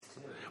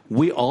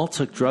We all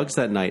took drugs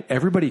that night.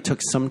 Everybody took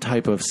some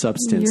type of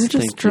substance. You're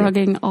just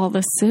drugging all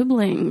the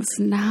siblings.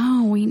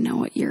 Now we know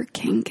what your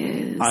kink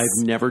is. I've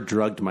never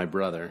drugged my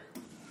brother.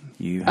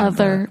 You have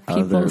other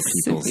people's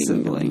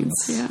siblings.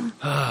 Yeah.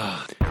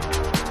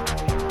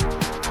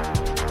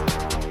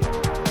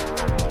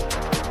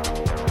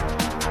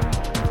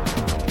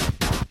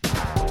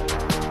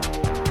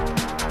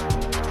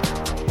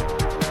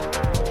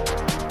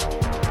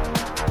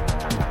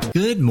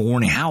 Good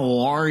morning.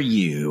 How are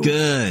you?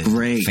 Good.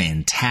 Great.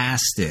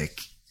 Fantastic.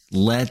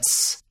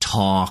 Let's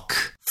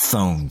talk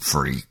phone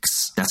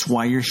freaks. That's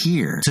why you're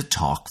here, to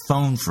talk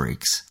phone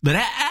freaks. But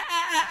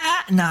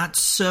not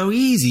so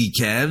easy,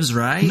 Kevs,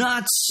 right?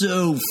 Not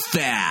so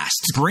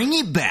fast. Bring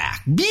it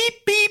back.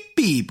 Beep, beep,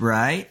 beep,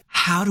 right?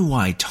 How do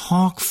I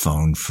talk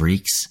phone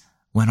freaks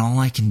when all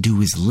I can do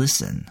is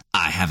listen?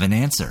 I have an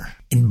answer.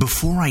 And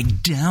before I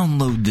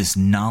download this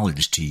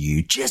knowledge to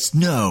you, just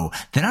know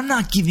that I'm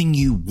not giving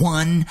you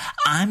one,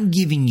 I'm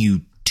giving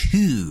you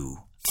two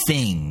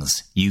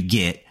things you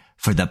get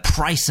for the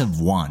price of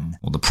one.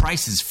 Well, the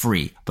price is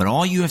free, but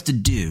all you have to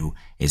do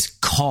is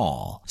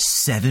call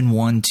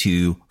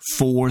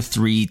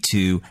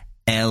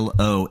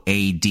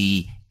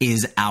 712-432-LOAD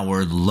is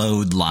our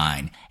load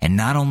line. And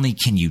not only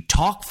can you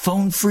talk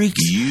phone freaks,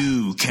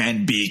 you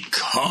can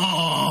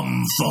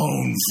become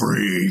phone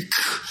freak.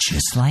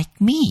 Just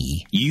like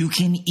me. You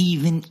can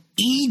even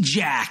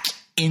ejac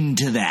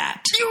into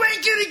that. You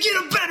ain't gonna get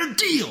a better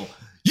deal.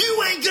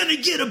 You ain't gonna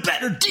get a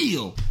better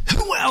deal.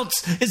 Who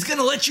else is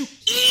gonna let you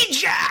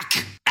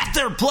ejac at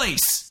their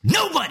place?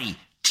 Nobody.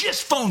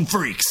 Just phone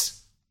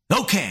freaks.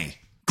 Okay,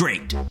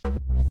 great.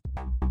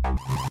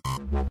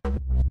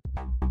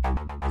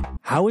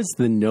 How is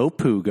the no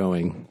poo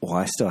going? Well,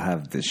 I still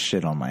have this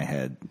shit on my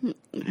head.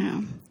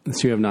 Yeah.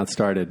 So you have not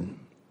started.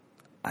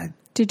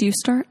 Did you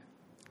start?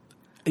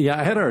 Yeah,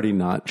 I had already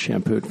not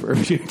shampooed for a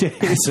few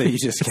days. So you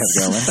just kept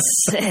going?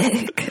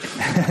 Sick.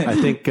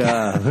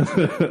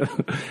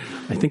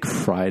 I think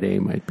Friday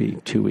might be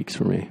 2 weeks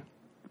for me.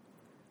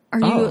 Are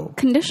you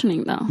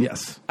conditioning, though?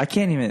 Yes. I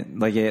can't even,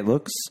 like, it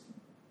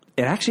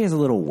actually has a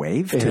little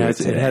wave to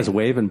it. It has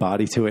wave and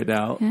body to it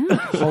now. Yeah.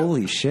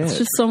 Holy shit. It's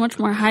just so much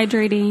more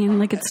hydrating.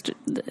 Like, it's going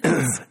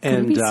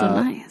to be so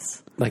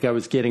nice. Like, I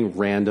was getting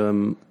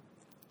random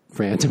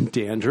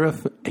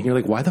dandruff, and you're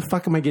like, why the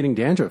fuck am I getting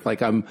dandruff?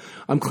 Like, I'm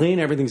clean,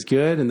 everything's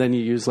good, and then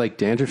you use, like,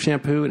 dandruff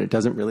shampoo, and it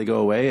doesn't really go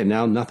away, and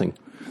now nothing.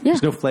 Yeah.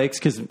 There's no flakes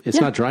because it's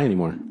not dry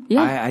anymore.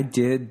 Yeah. I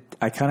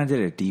kind of did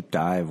a deep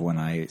dive when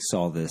I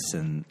saw this,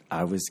 and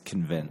I was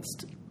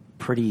convinced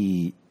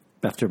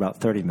after about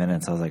 30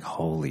 minutes, I was like,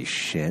 holy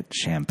shit,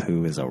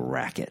 shampoo is a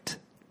racket.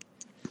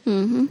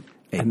 Mm-hmm.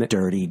 A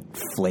dirty,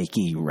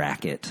 flaky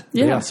racket.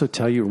 Yeah. They also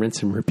tell you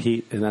rinse and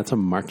repeat, and that's a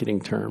marketing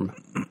term.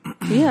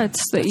 Yeah,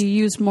 it's that you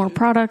use more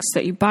products,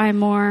 that you buy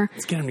more.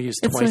 It's getting to use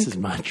twice as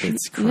much.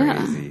 It's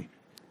crazy.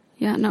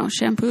 Yeah, no,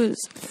 shampoo is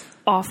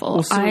awful.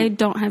 Well, I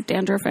don't have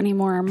dandruff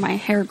anymore. My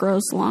hair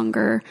grows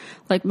longer.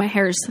 Like, my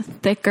hair is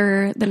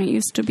thicker than it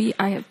used to be.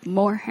 I have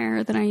more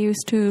hair than I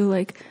used to,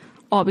 like,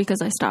 all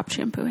because I stopped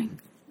shampooing.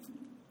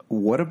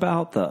 What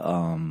about the,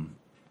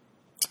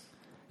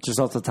 just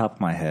off the top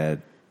of my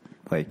head,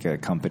 like a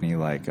company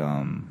like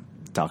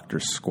Dr.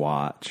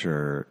 Squatch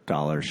or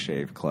Dollar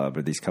Shave Club,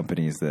 or these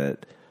companies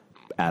that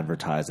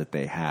advertise that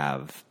they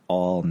have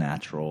all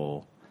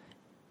natural,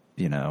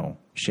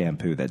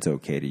 shampoo that's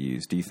okay to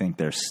use. Do you think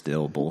they're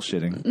still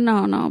bullshitting?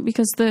 No,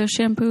 because the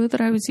shampoo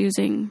that I was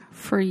using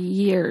for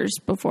years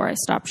before I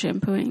stopped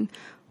shampooing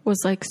was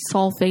like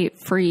sulfate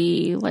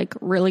free, like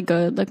really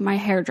good. Like, my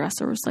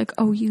hairdresser was like,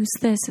 oh, use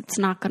this. It's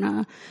not going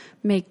to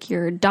make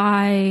your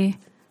dye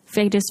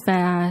fade as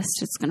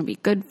fast. It's going to be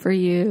good for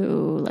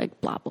you.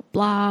 Like, blah, blah,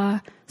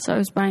 blah. So I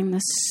was buying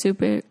this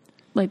stupid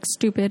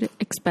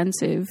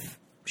expensive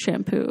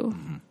shampoo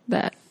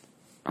that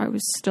I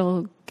was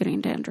still getting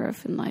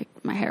dandruff, and like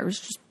my hair was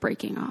just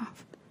breaking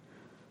off.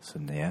 So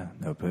yeah,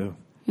 no poo.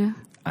 Yeah.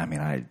 I mean,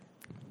 I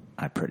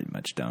pretty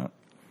much don't.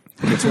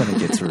 It's when it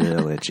gets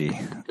real itchy.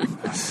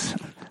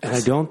 And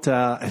I don't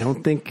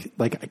think,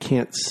 like, I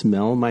can't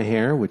smell my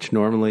hair, which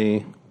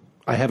normally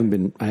I haven't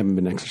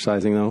been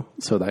exercising though,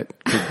 so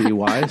that could be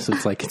why. So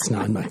it's like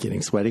I'm not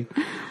getting sweaty,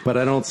 but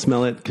I don't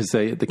smell it because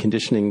the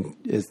conditioning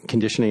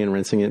and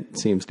rinsing it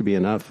seems to be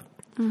enough.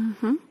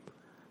 Mm-hmm.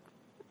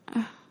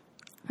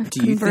 I've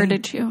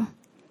converted you.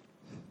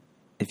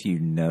 If you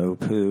know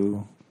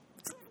poo,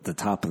 the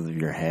top of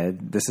your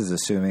head, this is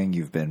assuming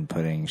you've been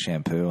putting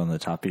shampoo on the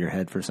top of your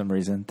head for some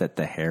reason, that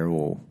the hair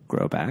will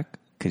grow back?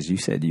 Because you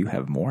said you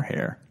have more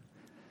hair.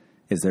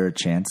 Is there a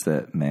chance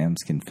that Mams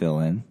can fill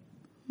in?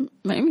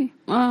 Maybe.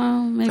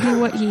 Maybe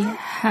what he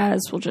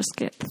has will just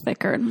get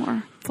thicker and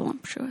more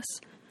voluptuous.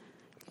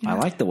 I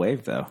like the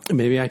wave, though.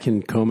 Maybe I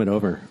can comb it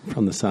over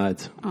from the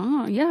sides.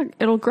 Oh, yeah.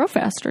 It'll grow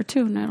faster,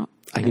 too. And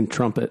I can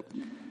trumpet.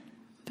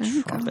 There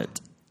you go.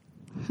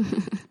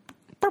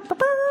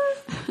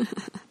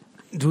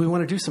 Do we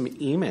want to do some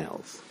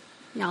emails?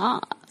 Yeah.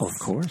 Of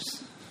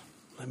course.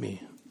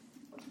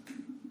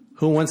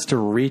 Who wants to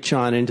reach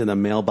on into the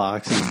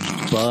mailbox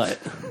and butt?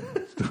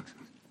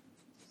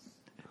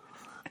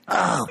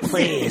 Oh,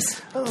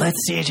 please. Let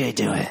CJ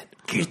do it.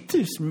 Get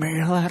this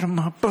mail out of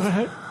my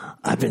butt.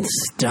 I've been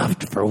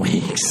stuffed for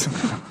weeks.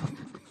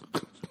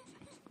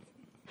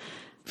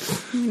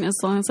 I mean, as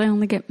long as I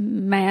only get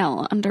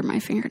mail under my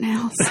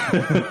fingernails.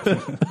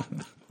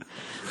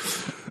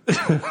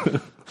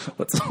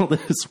 What's all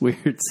this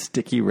weird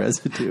sticky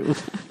residue?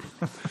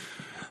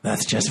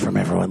 That's just from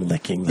everyone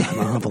licking the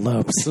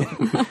envelopes.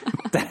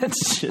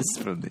 That's just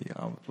from the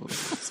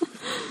envelopes.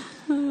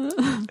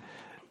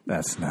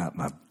 That's not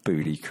my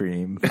booty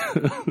cream.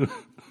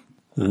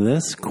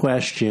 This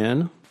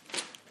question,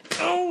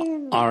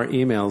 our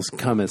emails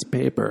come as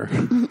paper.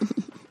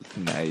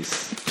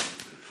 Nice.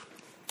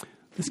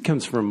 This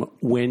comes from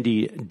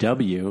Wendy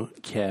W.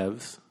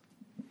 Kevs.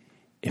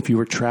 If you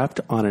were trapped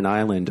on an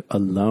island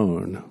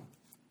alone,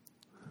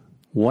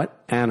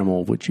 what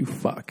animal would you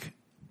fuck?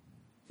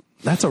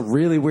 That's a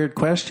really weird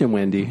question,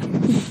 Wendy.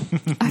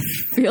 I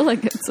feel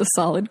like it's a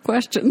solid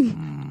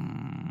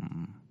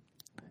question.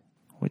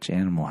 Which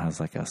animal has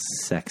like a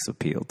sex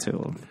appeal to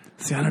him?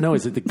 See, I don't know.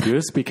 Is it the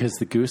goose because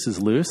the goose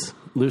is loose?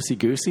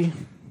 Loosey-goosey?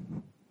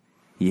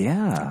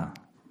 Yeah.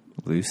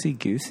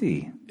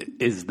 Loosey-goosey.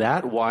 Is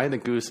that why the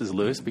goose is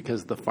loose?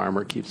 Because the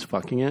farmer keeps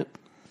fucking it?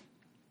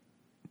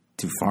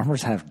 Do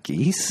farmers have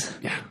geese?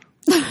 Yeah.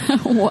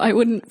 Why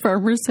wouldn't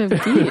farmers have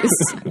geese?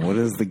 What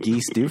does the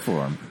geese do for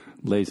them?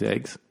 Lays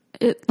eggs.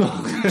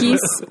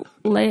 Geese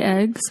lay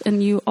eggs,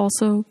 and you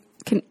also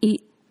can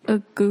eat a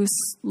goose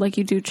like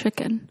you do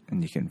chicken.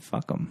 And you can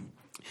fuck them,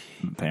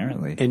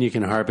 apparently. And you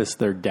can harvest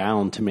their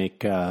down to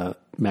make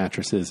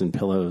mattresses and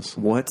pillows.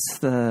 What's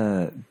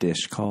the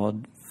dish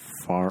called?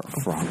 Foie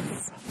gras.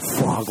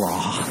 Foie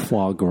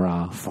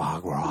gras. Foie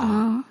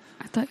gras.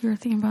 I thought you were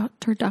thinking about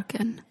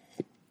turducken.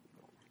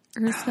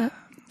 Or is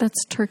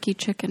that's turkey,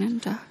 chicken, and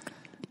duck?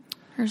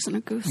 Or isn't a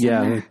goose in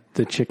Yeah, there?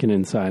 the chicken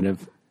inside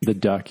of the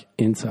duck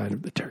inside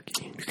of the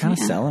turkey. You're kind of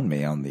selling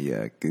me on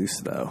the goose,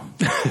 though.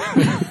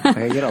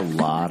 I get a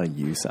lot of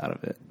use out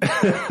of it.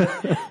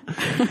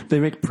 They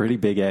make pretty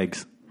big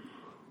eggs.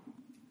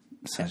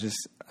 So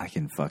I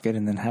can fuck it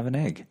and then have an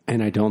egg.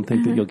 And I don't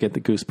think that you'll get the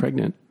goose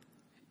pregnant.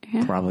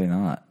 Yeah. Probably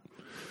not.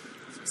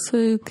 So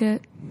you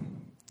get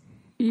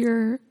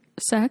your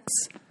sex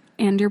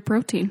and your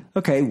protein.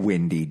 Okay,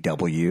 Wendy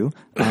W.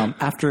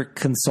 After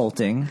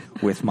consulting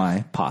with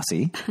my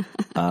posse,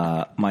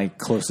 my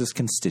closest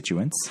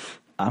constituents,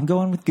 I'm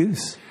going with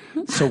goose.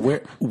 So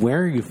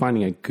where are you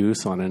finding a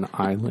goose on an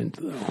island,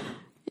 though?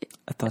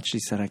 I thought she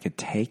said I could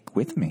take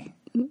with me.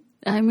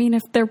 I mean,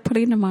 if they're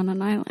putting them on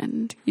an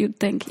island, you'd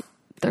think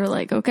they're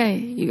like, okay,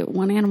 you get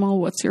one animal.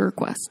 What's your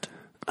request?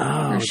 Oh,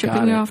 They're got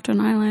shipping you it. off to an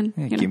island.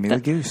 Yeah, You know, give me the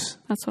goose.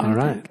 That's what All I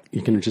right. think.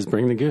 You can just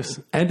bring the goose.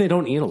 And they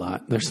don't eat a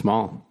lot. They're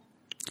small.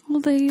 Well,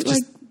 they eat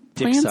like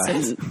dick plants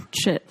size. and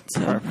shit.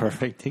 So.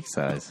 Perfect dick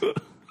size.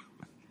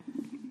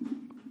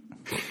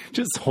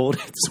 Just hold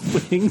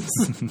its wings.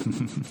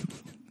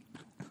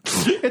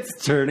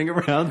 It's turning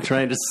around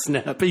trying to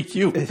snap at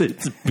you with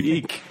its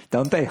beak.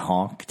 Don't they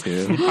honk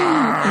too?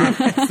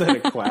 Instead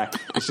of quack,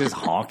 it's just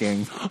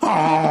honking.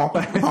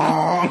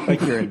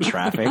 Like you're in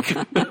traffic.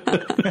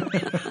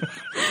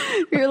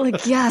 You're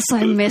like, yes,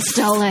 I missed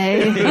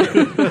LA.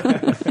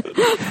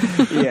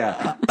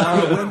 Yeah.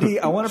 Wendy,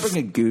 I want to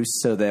bring a goose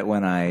so that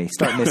when I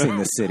start missing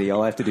the city,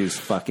 all I have to do is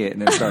fuck it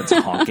and it starts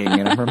honking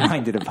and I'm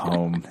reminded of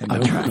home and the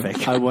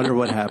traffic. I wonder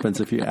what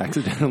happens if you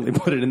accidentally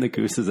put it in the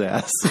goose's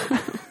ass.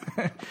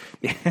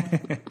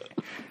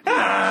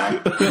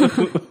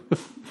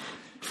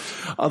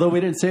 Although we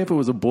didn't say if it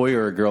was a boy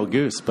or a girl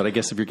goose, but I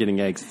guess if you're getting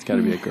eggs, it's got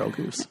to be a girl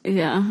goose.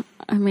 Yeah.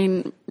 I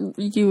mean,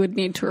 you would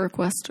need to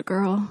request a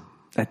girl.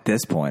 At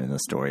this point in the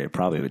story, it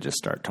probably would just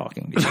start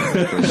talking to each other.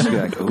 It would just be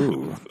like,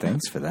 ooh,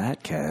 thanks for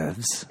that,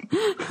 Kevs.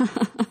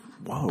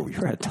 Whoa,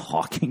 you're a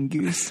talking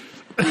goose?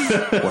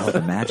 Well,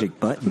 the magic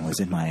button was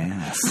in my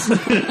ass.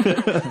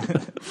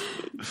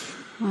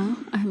 Well,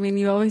 I mean,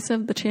 you always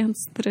have the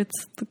chance that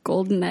it's the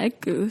golden egg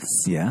goose.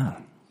 Yeah.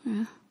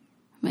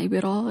 Maybe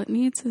all it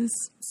needs is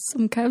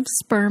some Kev's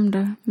sperm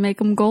to make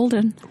them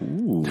golden.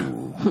 Ooh.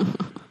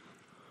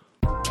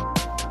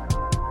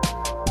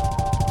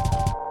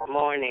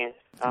 Morning.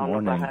 I don't know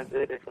Morning. about how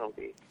good it's going to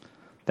be.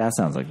 That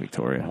sounds like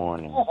Victoria.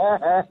 Morning.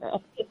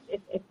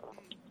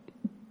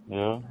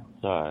 Yeah,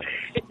 sorry.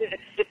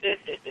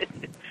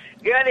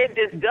 Girl, it's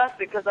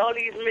disgusting because all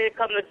these men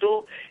come to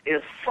do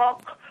is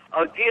fuck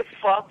or get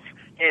fucked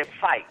and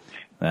fight.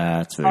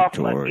 That's Off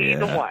of either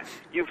Victoria. one.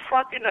 You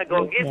fucking are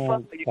going to get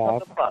fucked or you come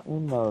to fuck. You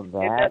know And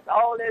that. that's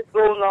all that's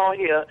going on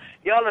here.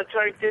 Y'all done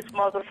turned this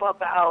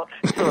motherfucker out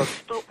to a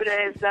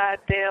stupid-ass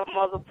goddamn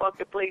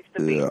motherfucking place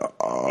to be.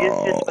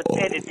 It's just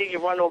pathetic. Then you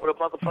run over the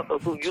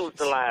motherfuckers who use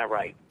the line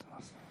right.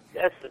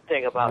 That's the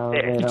thing about No,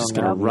 that. they You're just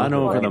don't going to know run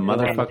over the what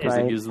it's motherfuckers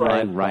that right. use the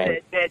line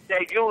right.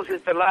 That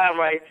uses the line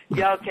right.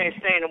 Y'all can't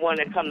stand the one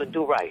that come to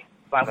do right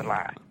by the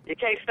line. You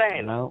can't stand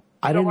them. No.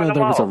 I didn't know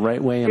there was a right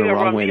way and a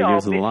wrong way to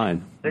use the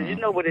line. You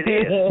know what it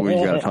is. Well,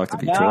 you got to talk to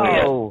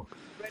Victoria. No.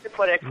 ready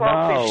for that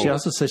crawfish. She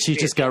also said she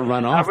just got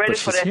run off, I'm ready but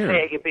for she's that here.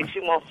 faggot, bitch. She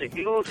wants to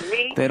use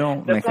me. They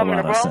don't to make a come in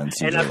lot the of room,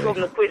 sense, And I usually. told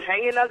them to quit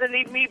hanging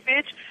underneath me,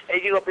 bitch.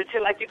 And you gonna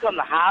pretend like you come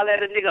to holler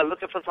at a nigga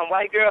looking for some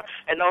white girl,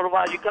 and all the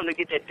while you come to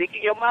get that dick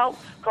in your mouth?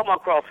 Come on,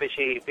 crawfish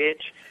head,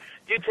 bitch.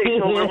 You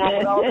take so long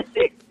with all the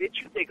dicks, bitch.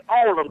 You take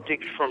all them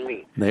dicks from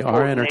me. They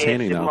are Oh,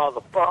 entertaining, nasty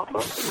though.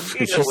 Motherfucker.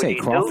 Did she say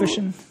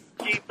crawfishing?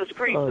 Jeepers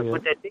creepers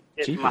with that dick in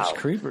his Jeepers mouth.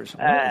 creepers.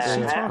 What is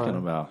she Uh-huh. talking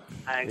about?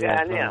 I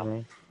got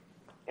him.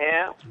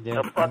 Yeah,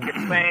 the fucking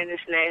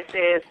Spanish nasty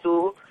ass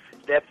too.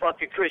 That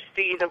fucking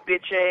Christina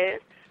bitch ass.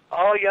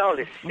 All y'all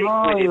is sick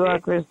Oh, with it, you are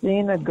bitch.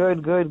 Christina.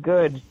 Good, good,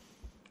 good.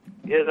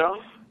 You know?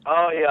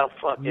 All y'all You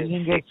fucking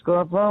didn't sick, get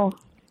Scorpio?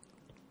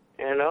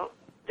 you know?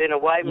 Then a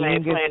white You man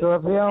didn't get playing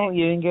Scorpio?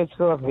 You didn't get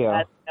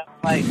Scorpio.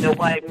 like the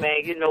white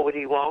man, you know what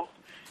he want.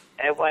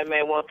 That white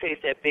man want to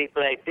taste that big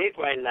black dick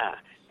right now.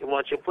 He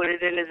wants you to put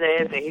it in his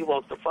ass, and he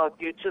wants to fuck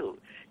you too.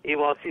 He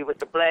wants to see what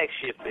the black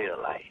shit feel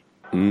like.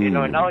 You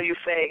know, and all you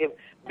faggot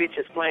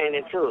bitches playing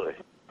into it.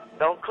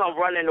 Don't come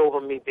running over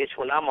me, bitch,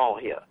 when I'm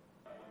on here.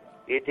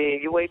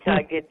 You wait till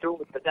I get through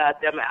with the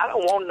goddamn. I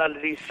don't want none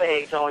of these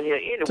fags on here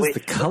anyway. Does the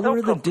color Don't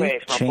of the come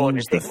dick crash my boy change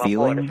and the take my boy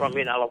feeling? from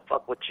me, and I don't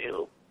fuck with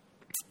you.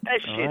 That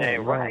shit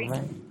ain't right.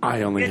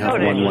 I only You have know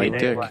that one shit white ain't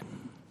dick. right.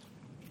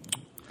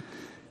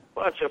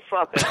 Bunch of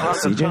fucking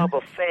CJ?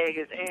 undercover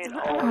faggots and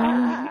all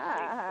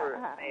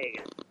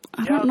faggots.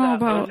 I don't know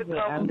about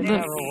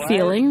the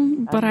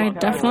feeling, but I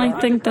definitely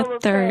think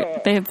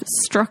that they have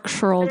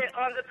structural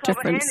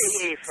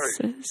differences.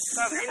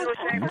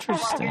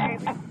 Interesting.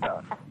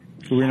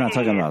 We're not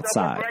talking about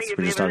size.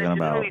 We're just talking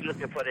about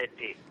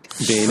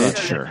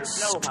structure.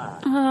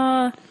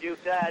 You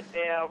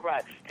goddamn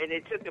right. And they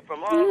took it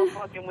from all the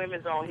fucking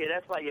women's on here.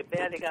 That's why you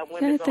barely got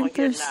women's I think on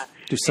here there's- now.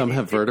 Do some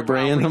have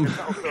vertebrae in them?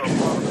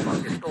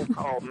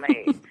 So-called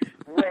man.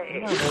 Where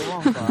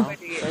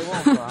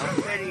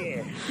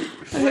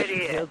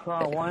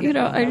You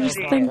know, I just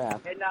think and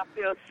I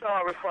feel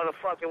sorry for the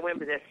fucking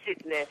women that's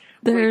sitting there.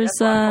 There's,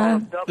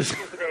 dumb,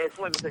 stupid ass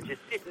women that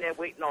just sitting there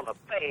waiting on a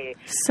fag.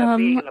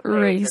 some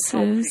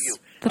races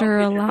that are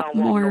a lot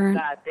more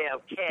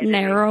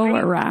narrow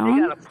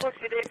around.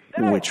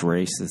 Which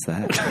race is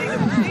that?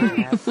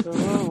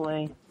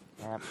 Absolutely.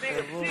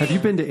 Absolutely. Have you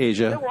been to They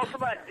Asia? want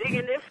somebody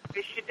digging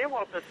this shit. They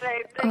want the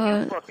same thing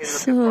you fucking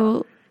So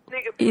looking for.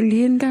 Nigga, please.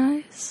 Indian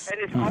guys,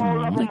 And it's all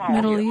of them like on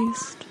Middle here.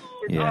 East,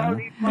 It's Yeah. all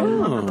these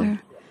motherfuckers.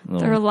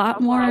 they're a lot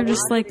more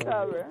just like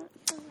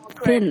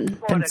thin.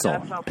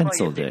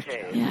 Pencil dick.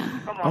 Yeah.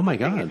 Oh my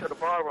God.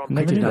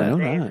 Never did knew not that.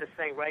 know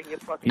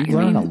that. You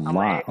learn a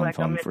lot on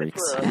Phone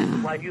Freaks.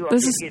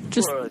 This is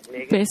just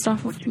based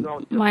off of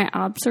my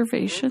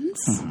observations,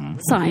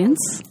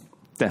 science.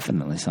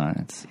 Definitely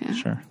science. Yeah.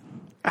 Sure.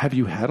 Have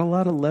you had a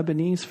lot of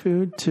Lebanese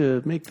food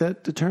to make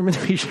that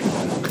determination?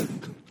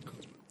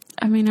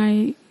 I mean,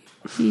 I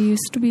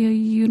used to be a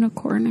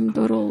unicorn and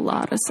go to a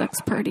lot of sex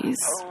parties.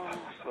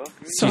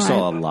 So You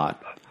saw a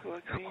lot.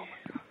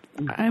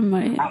 I'm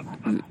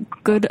a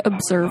good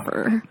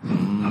observer.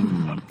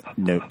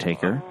 Note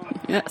taker.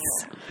 Yes.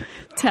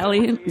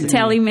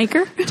 Tally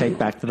maker. Take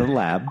back to the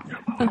lab.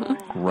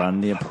 Run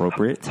the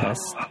appropriate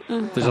test.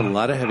 There's a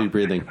lot of heavy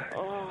breathing.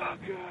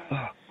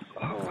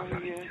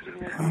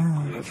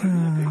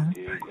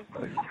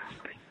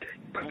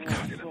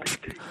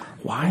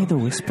 Why the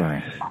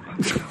whispering?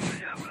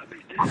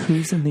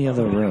 Who's in the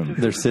other room?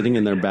 They're sitting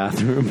in their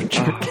bathroom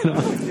jerking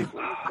off.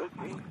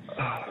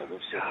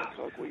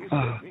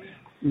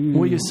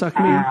 Will you suck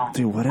me?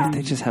 Dude, what if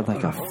they just had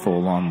like a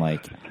full-on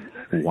like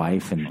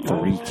wife and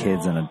 3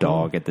 kids and a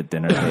dog at the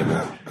dinner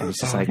table? And it's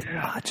just like,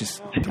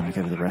 just gonna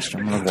go to the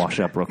restroom. I'm gonna wash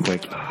up real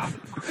quick.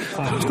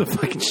 The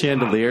fucking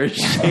chandelier is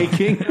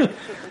shaking.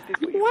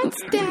 What's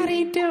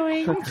Daddy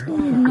doing?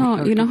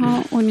 No, you know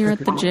how when you're at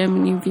the gym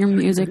and you have your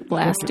music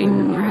blasting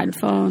in your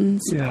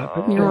headphones,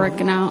 and you're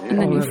working out, and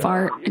then you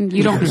fart and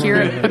you don't hear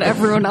it, but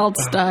everyone else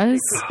does?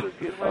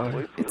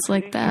 It's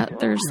like that.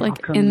 They're just like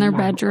in their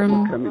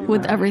bedroom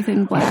with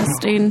everything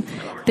blasting,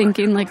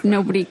 thinking like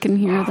nobody can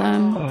hear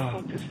them.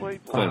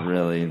 But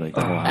really, like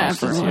the whole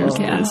house just Everyone hears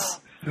can. this.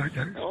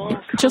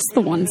 Just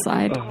the one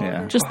side.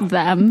 Yeah. Just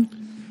them.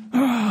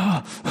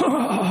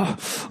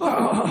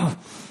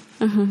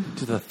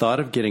 To the thought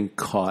of getting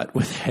caught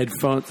with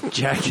headphones,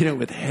 jacking it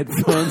with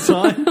headphones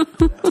on.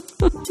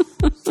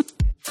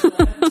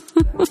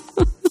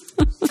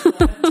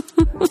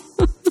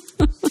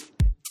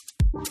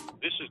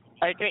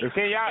 Hey,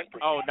 can y'all?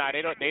 Oh, no,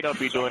 they don't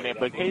be doing that.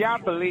 But can y'all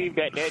believe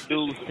that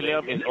dude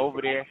Slim is over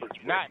there?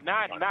 Not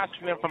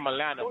Slim from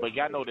Atlanta, but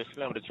y'all know the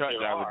Slim, the truck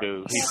driver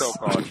dude. He's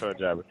so-called truck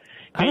driver.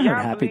 I haven't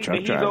heard Happy believe Truck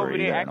that Driver he's over either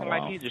there in a acting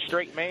like while. he's a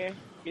straight man?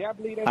 Yeah, I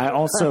believe that. I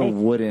also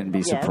wouldn't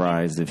be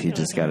surprised if he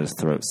just got his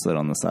throat slit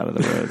on the side of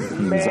the road.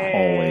 He was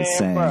always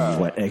saying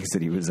what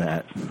exit he was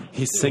at.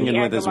 He's singing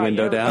with his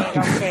window down.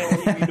 I'm saying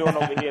what you be doing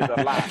over here is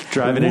a lie.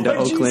 Driving into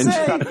What'd you Oakland.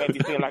 say? Trying to make me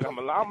seem like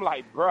I'm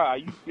like, bruh, are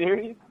you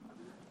serious?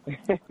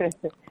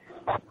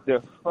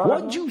 The fuck?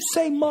 What'd you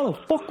say,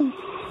 motherfucker?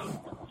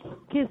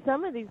 Because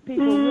some of these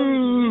people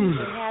really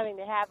are having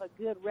to have a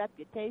good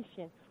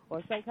reputation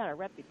or some kind of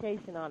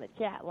reputation on a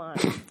chat line.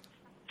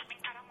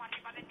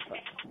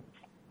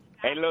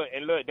 Hey, look,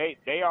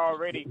 they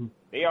already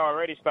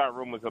start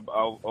rumors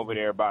over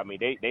there about me.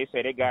 They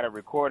say they got a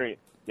recorder.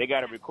 They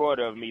got a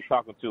recorder of me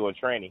talking to a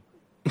tranny.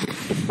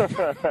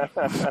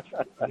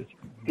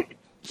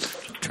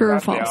 True or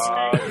false?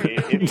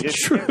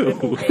 It's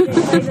true.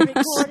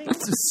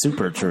 It's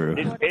super true.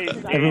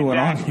 Everyone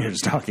on here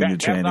is talking to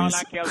trannies. That's all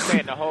I kept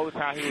saying the whole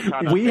time he was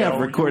trying to We say, have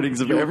recordings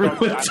of everyone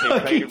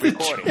talking to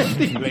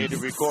trannies. Play the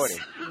recording.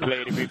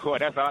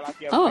 That's all I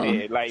kept Oh,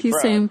 saying. Like, he's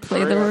bruh, saying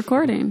play the real.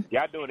 recording.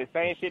 Y'all doing the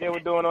same shit they were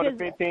doing on the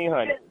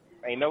 1500.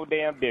 Ain't no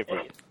damn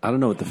difference. I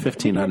don't know what the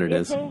 1500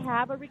 is. If they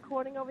have a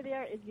recording over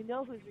there, if you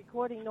know who's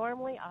recording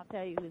normally, I'll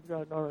tell you who's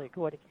normally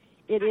recording.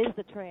 It is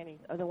the trannies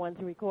are the ones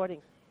who are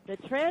recording. The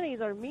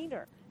trannies are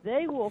meaner.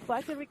 They will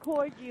fucking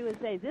record you and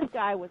say, this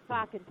guy was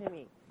talking to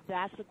me.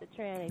 That's what the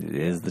trannies It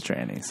is the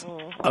trannies.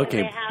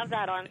 Okay. They have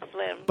that on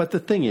Slim. But the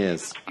thing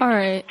is, All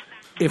right.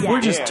 if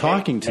we're just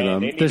talking to they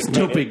them, need there's to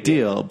no play big that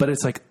deal. But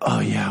it's like, oh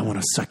yeah, I want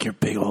to suck your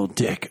big old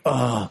dick.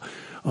 Oh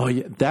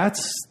yeah,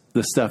 that's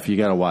the stuff you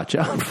got to watch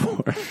out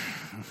for.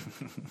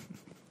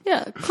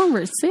 Yeah,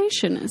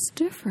 conversation is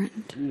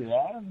different. Yeah,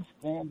 I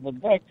understand,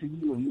 but back to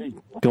you and me.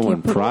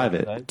 Going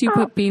private. Do you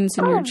put beans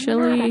in your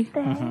chili?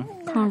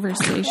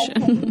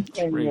 Conversation.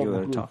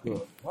 Regular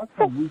talking. What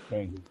can we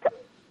say?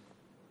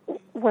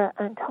 Well,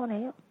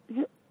 Antonio,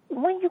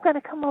 when you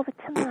gonna come over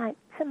to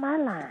my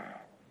line?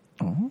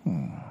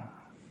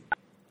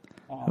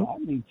 I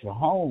need your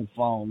home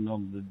phone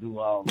number to do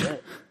all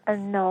that.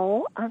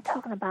 No, I'm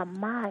talking about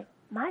my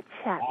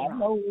chat I room.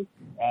 know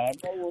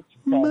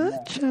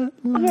what you're talking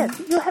about.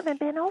 Yes, you haven't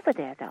been over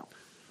there though.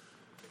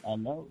 I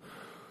know.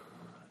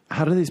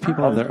 How do these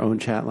people have their own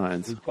chat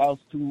lines? It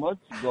costs too much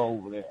to go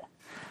over there.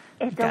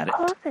 It don't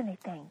cost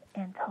anything,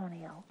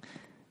 Antonio.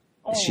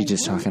 Is she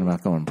just talking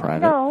about going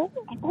private? No,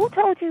 who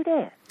told you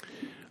that?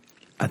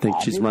 I think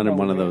she's running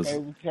one of those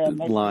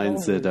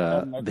lines that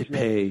they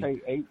pay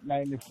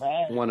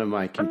 $8.95. one of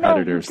my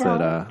competitors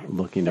that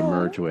looking to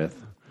merge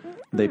with.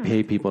 They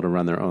pay people to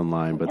run their own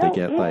line, but they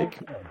get like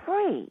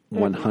Free.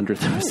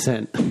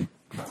 100%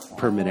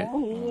 per minute.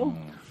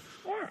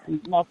 Is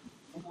my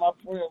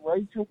friend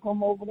Rachel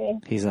come over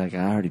there? He's like,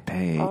 I already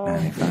paid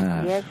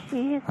 $8.95. Yes,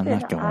 she is. I'm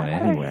not going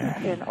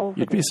anywhere.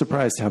 You'd be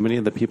surprised how many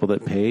of the people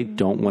that pay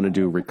don't want to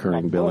do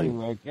recurring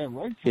billing.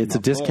 It's a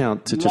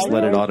discount to just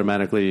let it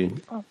automatically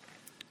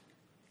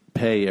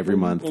pay every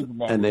month,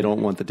 and they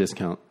don't want the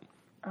discount.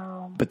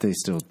 But they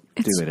still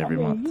do it every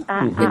month.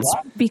 It's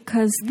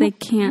because they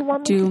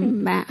can't do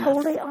math.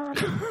 Totally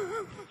honest.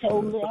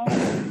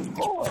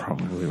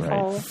 Probably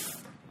right.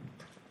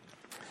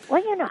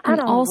 Well, you know, I And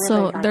don't also,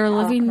 really like they're talking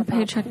living about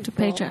paycheck to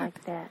people paycheck.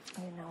 like that,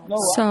 you know.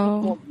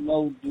 So,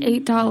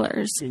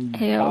 $8,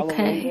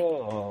 A-OK.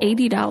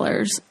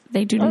 $80,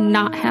 they do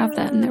not have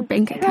that in their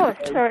bank account.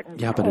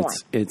 Yeah, but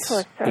it's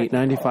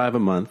 $8.95 a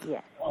month,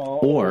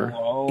 or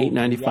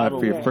 $8.95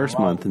 for your first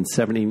month and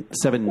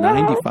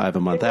 $7.95 a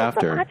month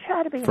after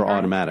for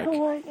automatic.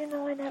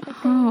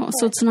 Oh,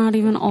 so it's not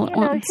even all at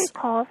once.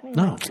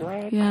 No.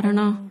 Yeah, I don't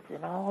know.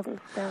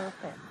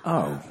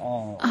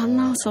 Oh. I don't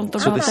know. Something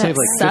So about they save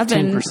that like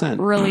 15%.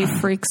 7 really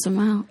freaks them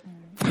out.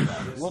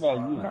 What are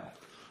you?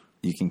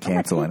 You can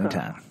cancel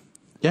anytime.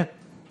 Yeah.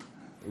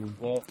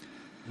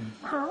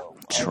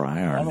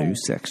 Try our new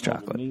sex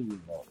chocolate.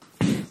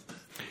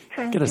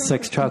 Get a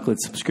sex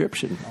chocolate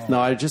subscription. No,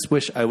 I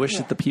wish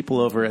that the people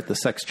over at the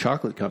sex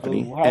chocolate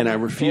company, and I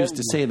refuse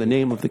to say the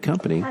name of the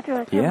company.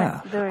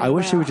 Yeah. I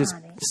wish they would just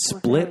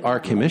split our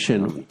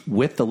commission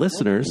with the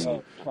listeners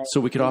so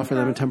we could offer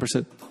them a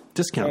 10%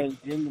 discount.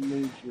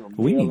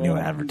 We need new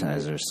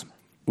advertisers.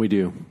 We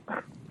do.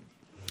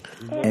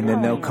 And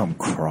then they'll come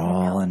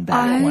crawling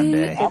back one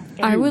day.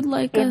 I would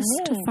like us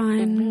to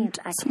find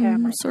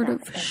some sort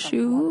of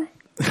shoe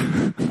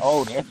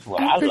Oh, that's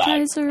what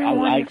advertiser. I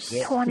like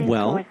that.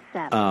 Well,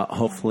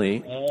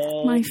 hopefully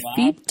My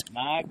feet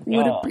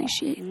would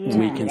appreciate it.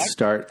 we can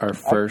start our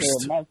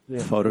first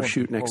photo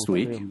shoot next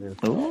week.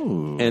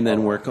 Ooh. And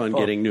then work on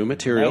getting new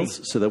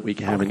materials so that we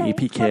can have an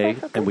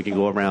EPK and we can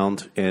go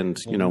around and,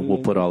 we'll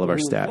put all of our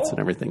stats and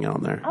everything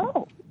on there.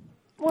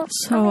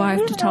 So I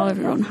have to tell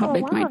everyone how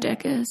big my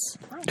dick is.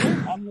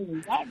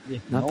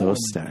 Not those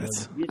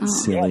stats.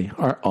 Silly.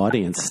 Our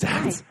audience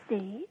stats.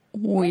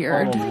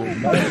 Weird.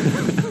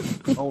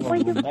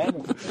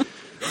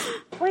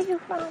 Where you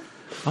from?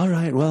 All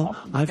right, well,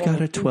 I've got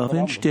a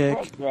 12-inch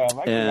dick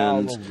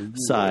and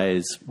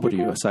size, what are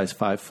you, a size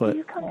 5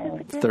 foot,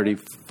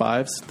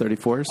 35s,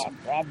 34s?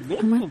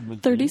 I'm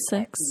at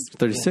 36.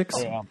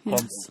 36?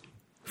 Yes.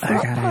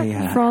 I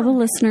got For all the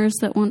listeners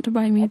that want to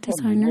buy me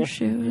designer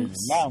shoes.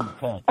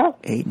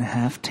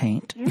 8.5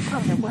 taint.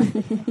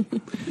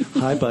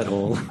 Hi,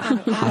 butthole.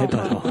 Hi,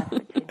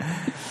 butthole.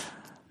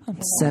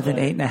 7,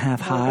 8.5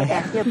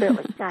 high.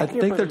 I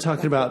think they're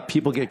talking about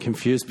people get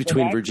confused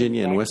between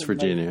Virginia and West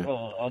Virginia.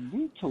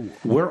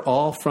 We're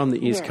all from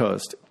the East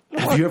Coast.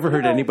 Have you ever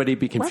heard anybody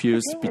be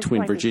confused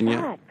between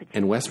Virginia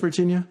and West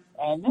Virginia?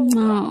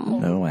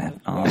 No, I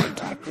aren't.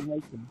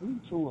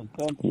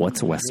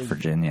 What's West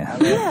Virginia?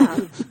 Yeah.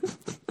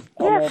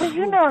 Yeah, because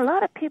you know a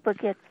lot of people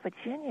get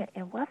Virginia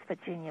and West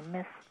Virginia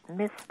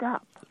mixed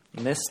up.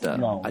 Missed up.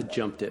 No. I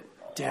jumped it.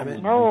 Damn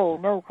it.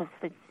 No,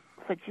 because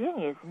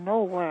Virginia is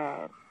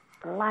nowhere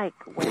like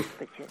West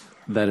Virginia.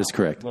 That is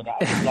correct. But I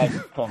would like to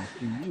come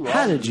to you.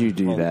 How did you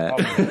do that?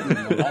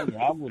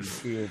 I would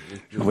feel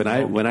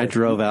When I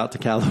drove out to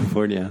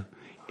California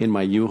in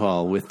my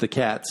U-Haul with the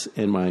cats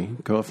and my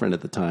girlfriend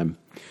at the time,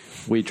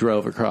 we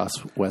drove across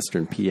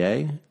Western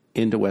PA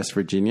into West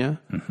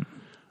Virginia. Mm-hmm.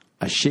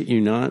 I shit you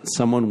not,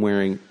 someone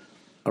wearing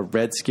a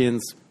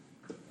Redskins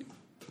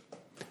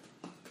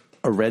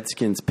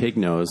pig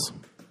nose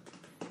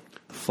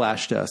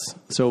flashed us.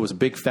 So it was a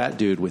big fat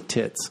dude with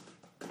tits.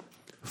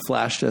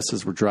 Flashed us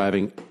as we're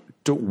driving.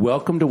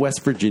 Welcome to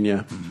West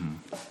Virginia. Mm-hmm.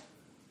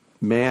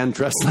 Man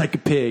dressed like a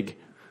pig,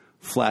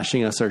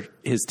 flashing us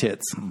his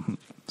tits. Mm-hmm.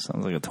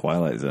 Sounds like a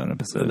Twilight Zone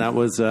episode. And that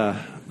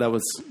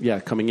was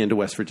coming into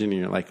West Virginia.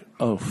 You're like,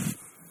 oh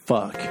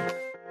fuck.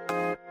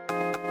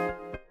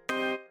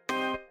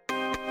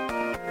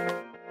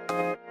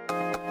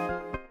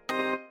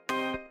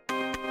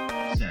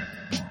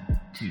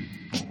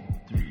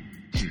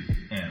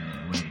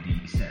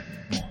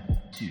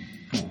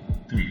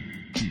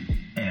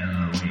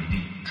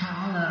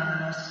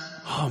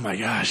 Oh my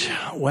gosh.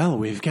 Well,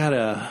 we've got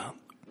a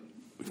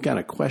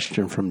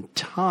question from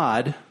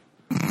Todd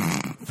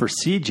for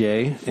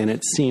CJ, and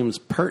it seems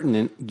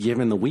pertinent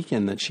given the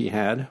weekend that she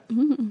had.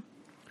 Mm-hmm.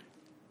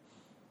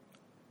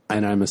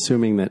 And I'm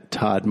assuming that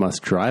Todd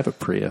must drive a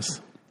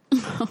Prius.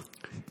 Well,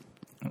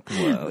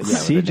 yeah,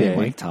 CJ,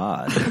 like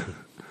Todd.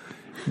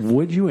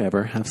 Would you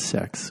ever have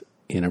sex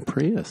in a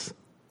Prius?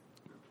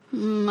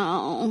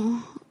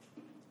 No.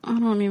 I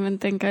don't even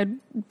think I'd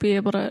be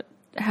able to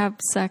have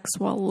sex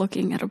while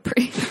looking at a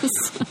Prius.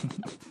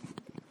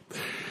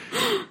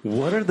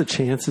 What are the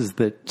chances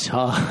that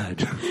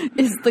Todd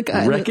is the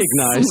guy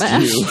recognized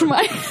that you?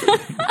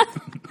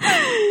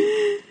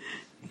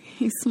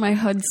 He's my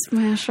HUD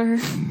smasher.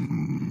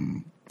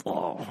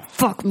 Oh,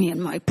 fuck me in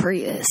my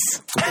Prius.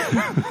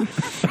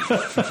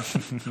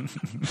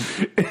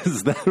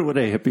 Is that what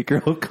a hippie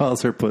girl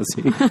calls her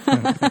pussy?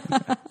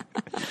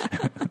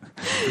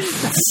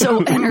 That's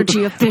so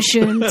energy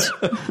efficient.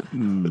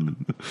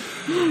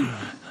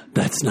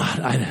 That's not.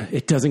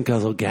 It doesn't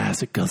guzzle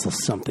gas. It guzzles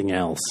something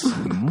else.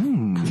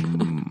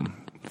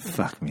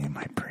 Fuck me in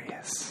my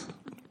Prius.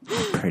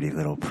 My pretty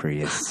little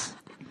Prius.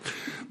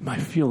 My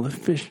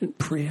fuel-efficient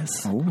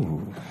Prius.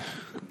 Ooh.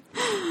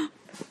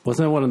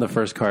 Wasn't it one of the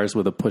first cars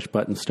with a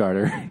push-button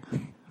starter?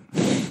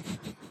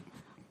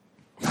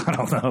 I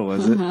don't know,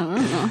 was it?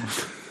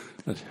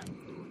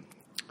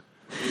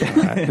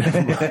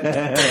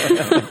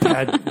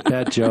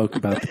 Bad joke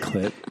about the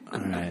clit. All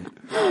right.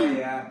 Oh,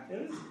 yeah.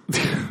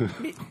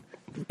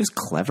 It was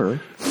clever.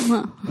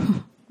 Cunt.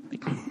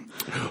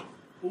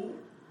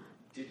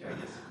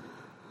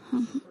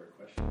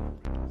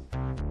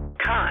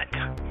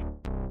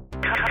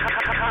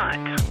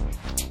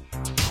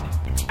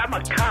 I'm a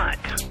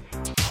cunt.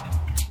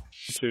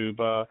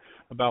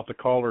 About the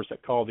callers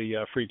that call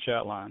the free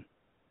chat line.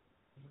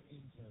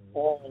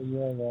 Oh,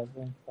 yeah, I've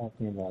been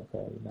talking about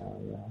that now,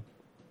 yeah.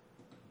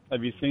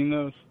 Have you seen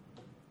those?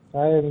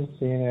 I haven't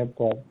seen it,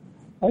 but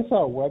I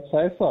saw a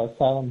website. I saw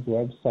Asylum's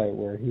website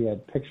where he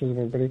had pictures of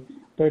everybody,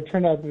 but it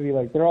turned out to be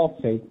like, they're all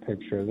fake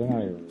pictures. They're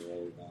not even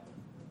really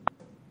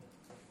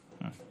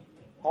that.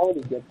 How would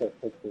he get those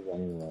pictures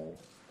anyway?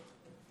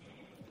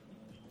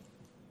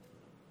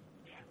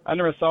 I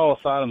never saw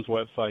Asylum's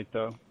website,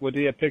 though. Would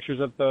he have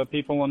pictures of the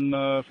people on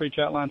the free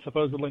chat line,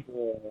 supposedly?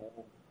 Yeah.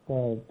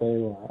 Well, they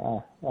were.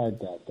 I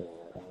doubt they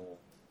were.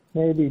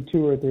 Maybe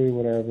 2 or 3,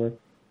 whatever.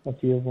 A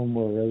few of them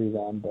were really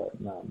them, but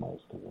not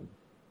most of them.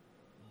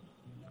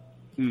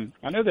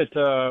 I know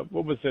that,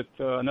 what was it,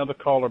 another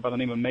caller by the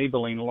name of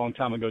Maybelline a long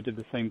time ago did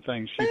the same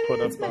thing. She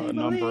put up a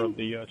number of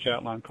the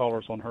chat line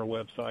callers on her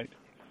website.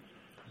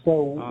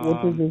 So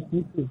what does this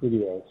YouTube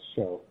video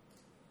show?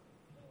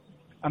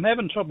 I'm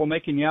having trouble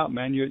making you out,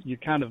 man. You're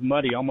kind of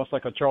muddy, almost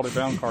like a Charlie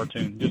Brown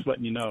cartoon, just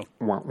letting you know.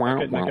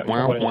 What'd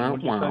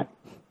you say?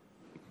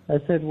 I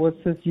said,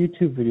 what's this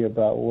YouTube video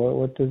about?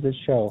 What does it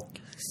show?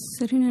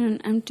 Sitting in an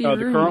empty the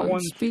room. current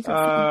one,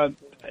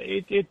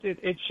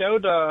 it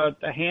showed a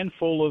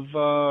handful of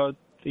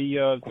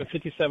the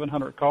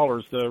 5,700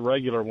 callers, the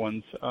regular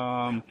ones.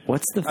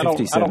 What's the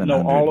 5,700? I don't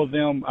know all of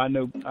them. I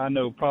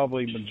know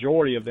probably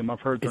majority of them.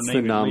 I've heard their it's name.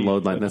 It's the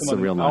non-load line. That's the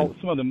real line.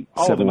 Some of them,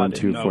 all of them I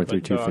didn't know.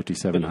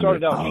 712-432-5700. It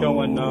started out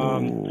showing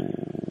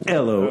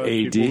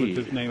LOAD. What was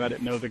his name? I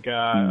didn't know the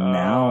guy.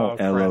 Now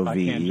LOVE. I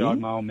can't jog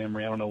my own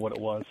memory. I don't know what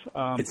it was.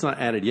 It's not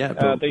added yet,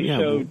 but they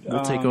showed,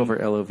 we'll take over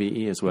LOVE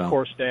as well. Of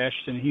course,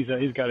 Ashton. He's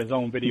got his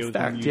own videos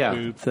on YouTube.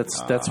 Yeah,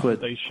 that's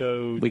what they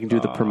showed. We can do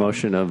the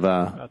promotion of.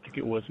 I think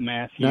it was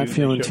Matthew. Not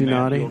feeling too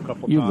naughty.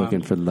 You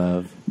looking for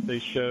love? They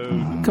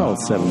showed. Call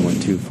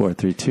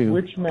 712-432.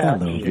 Which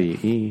Matthew?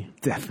 LOVE.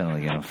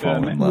 Definitely gonna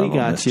fall in love. We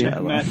got you.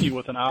 Matthew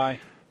with an I.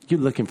 You're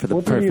looking for the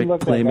what perfect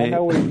look playmate. Like? I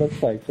know what he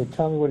looks like, so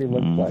tell me what he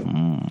looks like.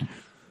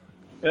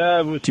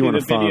 Do you want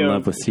to fall in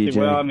love with CJ?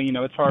 Well, I mean,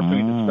 it's hard for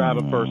me to describe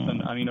a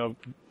person. I mean,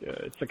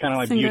 it's kind of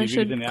like beauty. I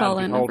should call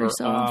in every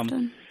so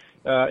often.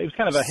 It was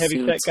kind of a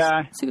heavy-set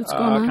guy,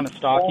 kind of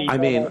stocky. I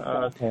mean,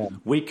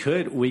 we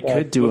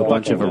could do a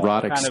bunch of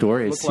erotic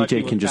stories.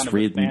 CJ can just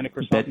read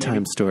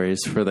bedtime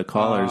stories for the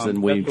callers,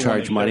 and we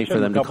charge money for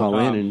them to call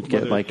in and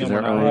get like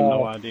our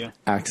own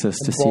access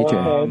to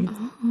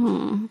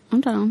CJ.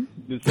 I'm down.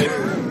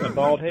 A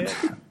bald head?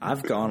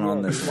 I've gone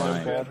on this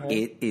line.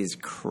 It is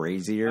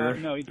crazier,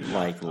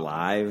 like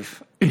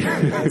live.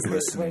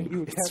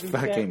 Listening. It's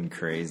fucking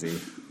crazy.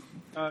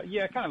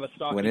 Yeah, kind of a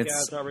stocky when guy, it's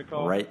as I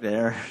recall. right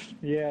there.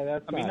 Yeah,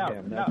 that's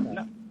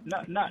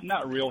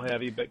not real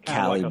heavy, but kind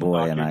Cali of like a boy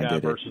stocky and I guy did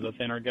it. versus a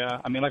thinner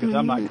guy. I mean, like I said,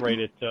 I'm not great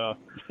at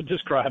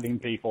describing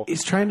people.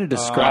 He's trying to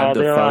describe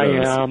the there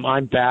photos. I am.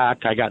 I'm back.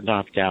 I got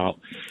knocked out.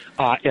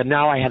 And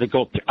now I had to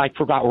go. I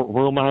forgot what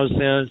room I was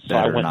in. So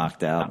Better I went,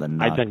 knocked out than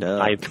knocked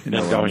up. I've been You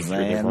know what going I'm through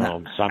the saying?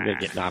 room, so I'm going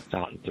to get knocked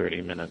out in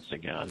 30 minutes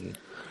again.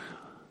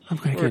 I'm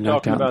going to We're get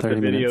knocked talking out in about 30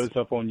 the minutes. videos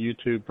up on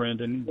YouTube,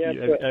 Brendan. Yeah,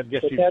 I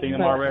guess but you've that's seen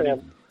them not already.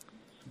 him.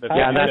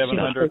 Yeah, that's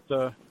 700.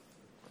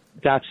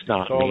 That's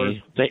not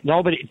callers.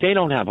 me. They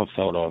don't have a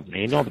photo of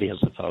me. Nobody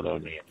has a photo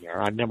of me in here.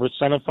 I've never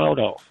sent a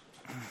photo.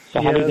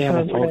 So how did they have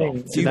a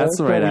photo? See, that's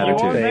the right You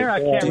attitude. on there? I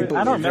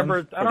don't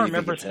remember. I don't do you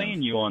remember think it's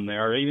seeing you on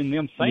there, or even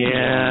them saying.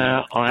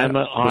 Yeah, I'm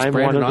one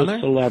Brandon of on the there?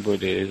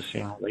 celebrities.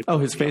 Yeah. Oh,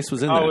 his face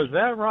was in Oh, there. is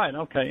that right?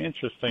 Okay,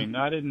 interesting.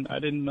 I didn't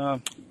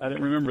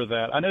remember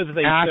that. I know that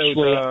they Actually,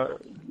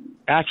 showed.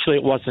 Actually,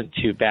 it wasn't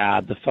too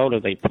bad. The photo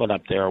they put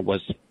up there was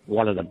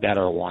one of the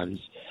better ones.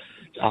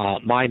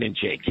 Mine and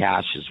Jay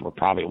Cash's were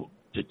probably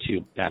the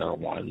two better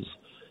ones.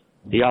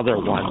 The other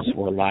ones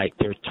were like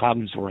their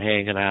tums were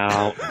hanging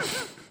out.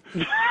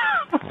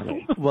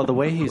 Well, the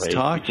way he's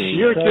talking.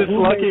 You're just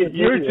lucky.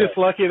 You're just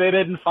lucky they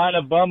didn't find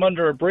a bum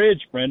under a bridge,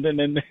 Brendan,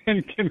 and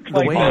can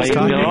claim. way he's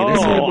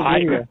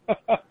talking,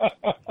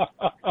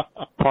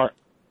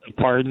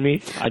 Pardon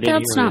me. I didn't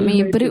That's hear not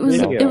you. me, but it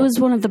was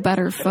one of the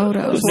better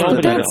photos.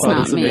 Nobody That's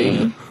knows. not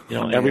me. You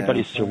know,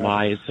 everybody's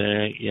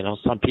surmising. You know,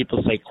 some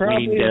people say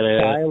Probably Queen did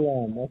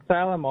it.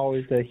 Asylum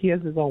always did. He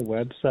has his own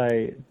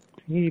website.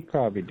 He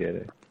probably did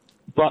it.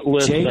 But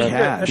listen, Jay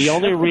Cash. the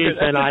only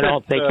reason I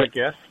don't think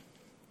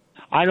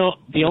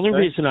the only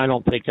reason I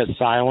don't think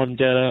Asylum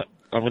did it,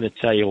 I'm going to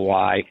tell you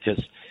why.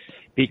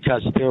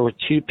 Because there were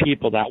two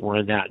people that were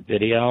in that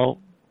video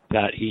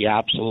that he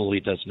absolutely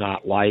does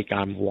not like.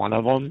 I'm one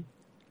of them,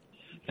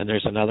 and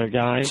there's another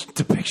guy.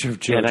 The picture of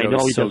JoJo and I know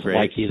he is so doesn't great.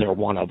 like either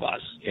one of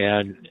us.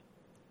 And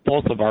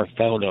both of our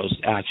photos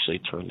actually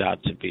turned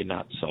out to be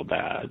not so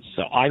bad.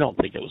 So I don't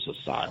think it was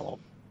Asylum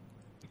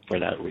for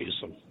that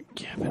reason.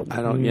 Yeah, but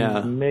I don't.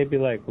 Yeah, Maybe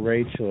like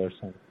Rachel or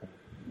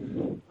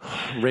something.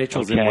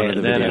 Rachel's Okay, in one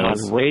of the and then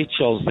videos. on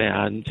Rachel's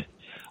end,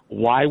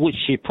 why would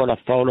she put a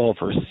photo of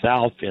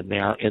herself in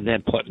there and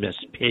then put Miss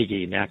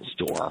Piggy next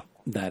door?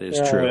 That is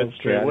true. That's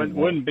true.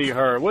 Wouldn't be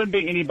her. Wouldn't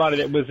be anybody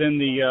that was in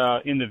the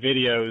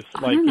videos.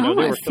 I Like don't know.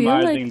 they I were feel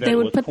surmising like that they it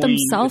would was put Queen.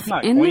 themselves It's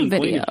not in the Queen.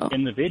 Queen video. is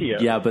in the video.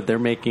 Yeah, but they're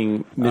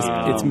making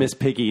it's Miss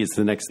Piggy is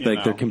the next.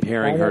 Like they're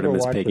comparing her to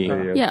Miss Piggy.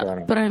 Yeah,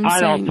 but I'm I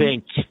saying don't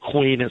think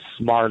Queen is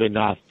smart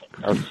enough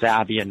or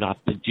savvy enough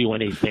to do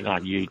anything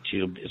on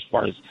YouTube as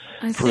far as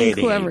I think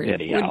creating whoever a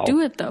video. would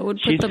do it though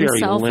would She's put very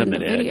themselves in the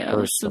limited, video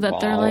first so of that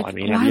they're all. like, I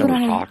mean, why have you would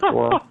ever I? talked to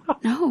her?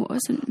 No, it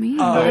wasn't me.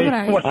 Why would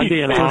I? I'm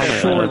being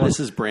honest. Sure, this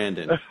is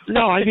Brandon.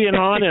 No, I'm being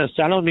honest.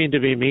 I don't mean to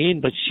be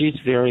mean, but she's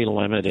very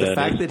limited. The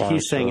fact as that far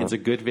he's as saying her it's a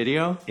good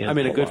video, I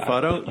mean a good intellect.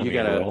 photo, I you mean,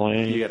 gotta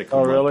really? come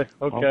Oh, on. really?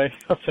 Okay.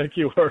 I'll take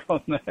your word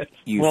on that.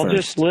 Well,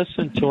 just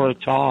listen to her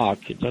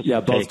talk. It doesn't Yeah,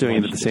 both take doing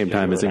it much at the to same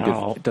time figure isn't it good.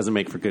 out. It doesn't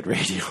make for good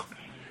radio.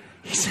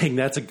 He's saying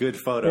that's a good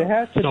photo. It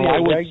has to So be I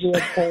a would- regular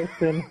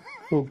person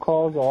who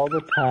calls all the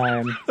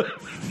time.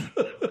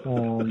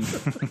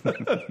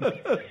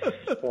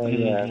 So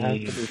yeah, it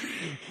has to be.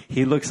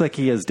 He looks like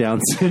he has Down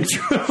syndrome.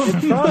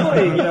 It's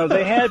probably,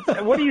 they had.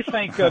 What do you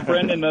think,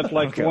 Brendan, of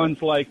like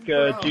ones like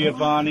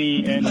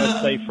Giovanni and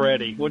let's say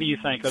Freddie? What do you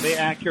think? Are they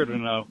accurate or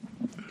no?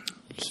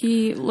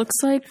 He looks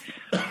like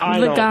I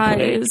the don't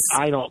guys.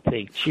 I don't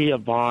think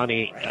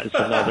Giovanni is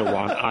another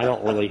one. I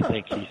don't really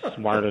think he's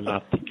smart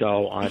enough to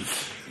go on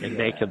and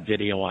make a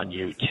video on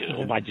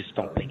YouTube. I just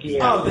don't think he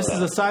Oh, has this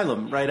that. is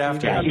Asylum right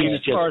after. I mean, as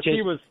just- far as he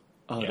just- was.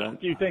 Oh,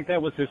 Do you think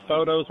that was his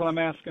photos? What I'm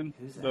asking,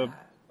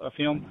 a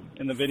film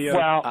in the video.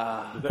 Well,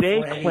 Is that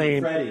they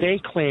Freddie?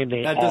 claim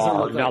they That doesn't are.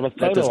 look Now the like- that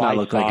photo does not I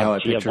look saw like how I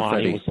of picture Giovanni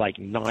Freddie. was like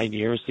 9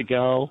 years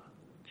ago,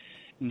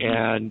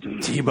 and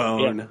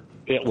T-Bone.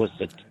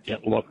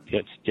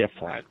 It's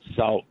different.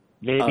 So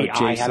maybe Oh, I had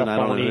Jason, a I don't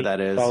know phony who that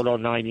is. photo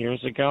 9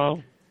 years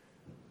ago.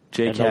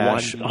 J And the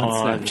Cash ones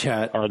on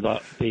Snapchat. are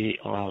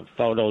the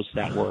photos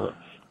that were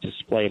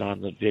displayed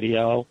on the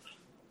video.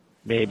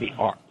 Maybe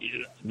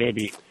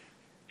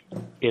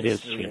it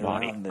is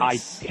Giovanni. I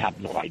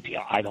have no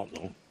idea. I don't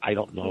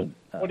know.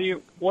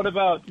 What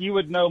about you?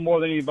 Would know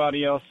more than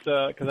anybody else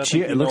because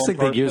It looks like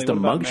they used a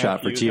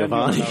mugshot for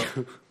Giovanni.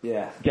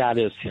 Yeah, that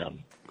is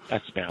him.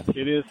 That's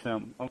Matthew. It is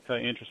him.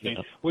 Okay, interesting.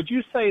 Yeah. Would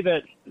you say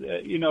that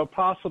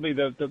possibly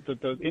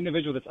the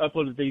individual that's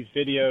uploaded these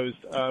videos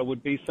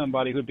would be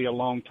somebody who'd be a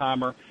long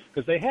timer?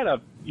 Because they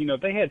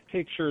had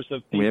pictures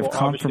of people. We have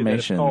obviously,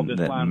 confirmation that, have called this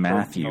that line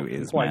Matthew for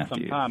is quite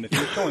Matthew. some time. If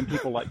you're showing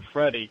people like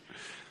Freddie,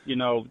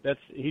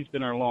 he's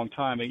been there a long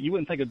time. You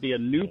wouldn't think it'd be a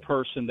new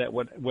person that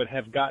would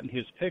have gotten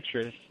his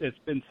picture. It's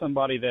been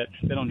somebody that's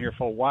been on here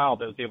for a while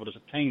that was able to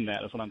obtain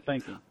that. Is what I'm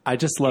thinking. I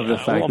just love the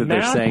fact that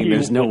they're saying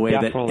there's no way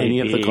that any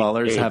of the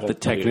callers have the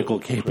technical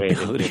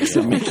capabilities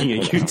of making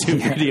a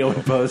YouTube video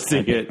and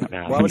posting it.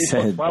 Why would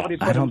he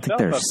put I don't think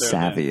they're himself up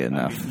there, savvy then?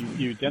 enough. I mean,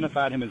 you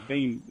identified him as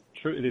being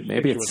true. His Maybe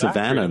picture it's was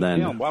Savannah accurate.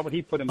 then. Him. Why would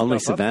he put himself Only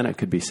up Savannah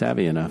could be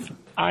savvy enough.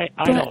 I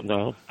don't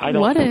know. I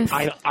don't. What if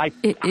I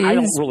it I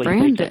don't is really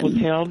Brandon? think it was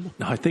him.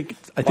 No, I think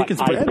it's But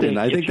Brandon.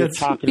 I think if you're that's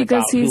talking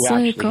Because about he's who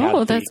like, actually has oh,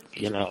 the,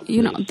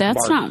 that's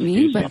that's spark not to me,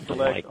 do but something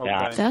like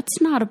that.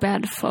 that's not a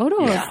bad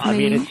photo of I me.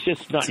 mean, it's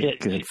just not.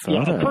 It's a good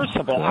photo. First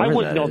of all, I Whoever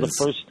wouldn't that know the is.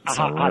 first It's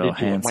how a to real do it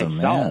handsome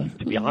myself. man.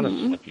 To be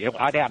honest with you,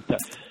 I'd have to.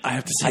 I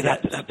have to say I'd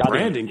have to that study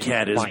Brandon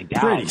cat is find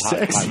out pretty how-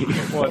 sexy.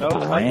 Well,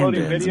 uploading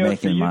Brandon's videos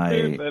making to my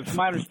YouTube, from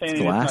my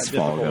understanding, glass it's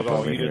not fog difficult up at all.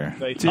 over You here. just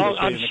basically Oh, I'm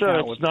create an sure account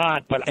it's with-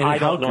 not, but And I how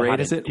don't know great how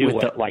to is it do with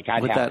it. the- Like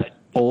I'd with have that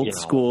to, old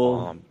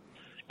school,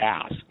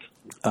 ask.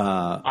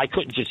 Uh, I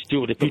couldn't just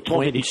do it. If you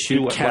told me to point-and-shoot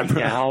do it right camera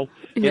now,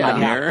 in the I'd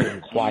mirror. have to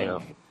inquire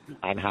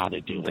on how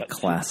to do The it.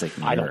 classic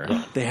I mirror. don't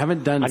know. They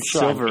haven't done I'm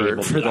sure I'd be silver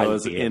able for to- I'd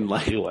those be in able to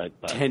like do it,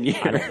 but 10 I don't know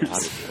how years.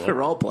 to do it.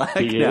 They're all black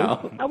Do you?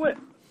 now.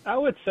 I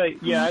would say,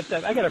 yeah,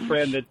 I got a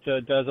friend that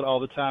does it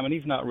all the time, and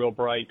he's not real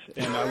bright,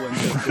 and I wouldn't go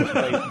to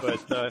his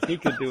face, but if he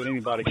could do it,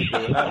 anybody could do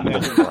it. I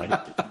imagine.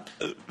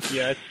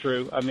 Yeah, it's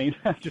true. I mean,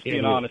 just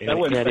being honest, I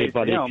wouldn't say for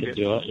Anybody him. could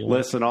do it.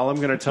 Listen, all I'm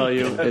going to tell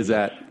you is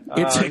that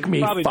it took me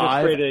probably just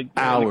 5 created an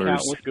hours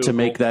account with to Google,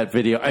 make that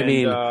video. I and,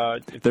 mean,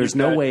 if there's you've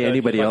no got, way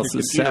anybody just like else your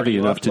is computer, savvy you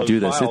enough to upload do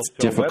this. files It's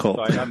to a difficult.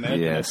 website. I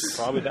imagine Yes. it's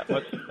probably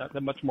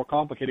that much more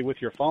complicated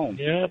with your phone.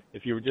 Yep.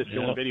 If you were just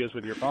doing Yep. videos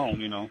with your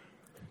phone,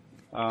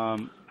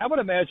 I would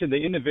imagine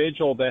the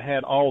individual that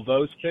had all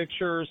those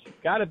pictures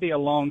got to be a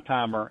long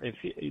timer.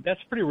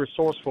 That's a pretty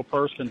resourceful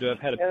person to have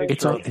had a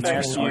picture of It's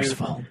Matthew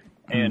resourceful.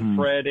 and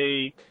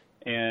Freddie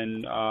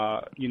and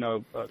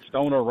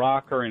Stoner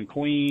Rocker and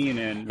Queen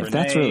and If Renee.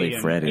 that's really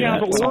and, Freddie, Yeah,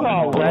 but that's we're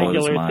all blows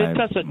regulars. my- It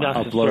doesn't blows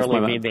necessarily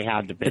my- mean they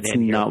have to be It's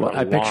in here not for what a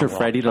I picture. long,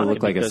 Freddie to long look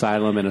time like because,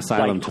 Asylum and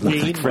Asylum like to look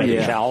Queen, like Freddie.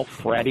 myself,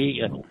 Freddie,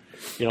 and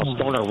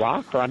Stoner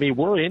Rocker. I mean,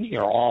 we're in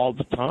here all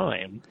the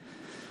time.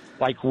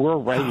 Like we're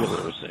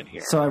regulars in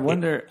here. So I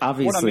wonder.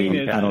 Obviously, What I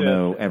mean is, I don't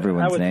know I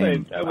everyone's would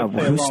name. say a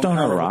Who's long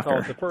Stoner timer Rocker?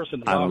 because the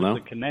person's I don't know.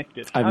 obviously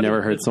connected. I've How never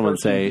does heard this someone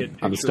person say, get I'm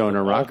pictures Stoner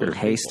of all Rocker. those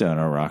Hey,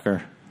 Stoner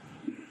Rocker.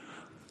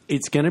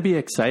 It's going to be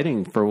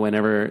exciting for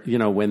whenever,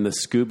 when the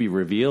Scooby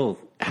reveal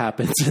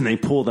happens and they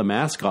pull the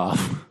mask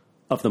off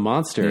of the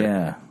monster.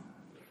 Yeah.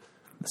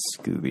 The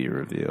Scooby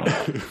reveal.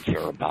 I don't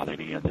care about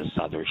any of this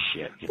other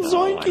shit. I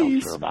don't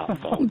care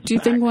about phone Do you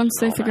think sex once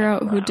and they all figure that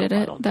out who crap. did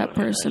I it, don't that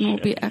do person will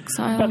be shit.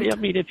 exiled? But I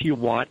mean, if you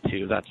want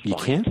to, that's You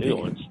fine can't too.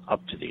 be. It's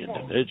up to the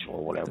individual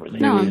or whatever they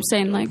No, do. I'm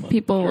saying like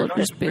people will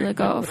just be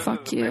like, "Oh,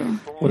 fuck you."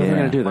 What are they Yeah.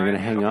 going to do? They're going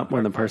to hang up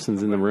when the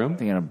person's in the room?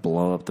 They're going to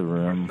blow up the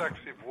room. Sexy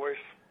voice.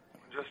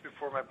 Just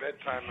before my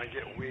bedtime, I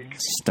get weak.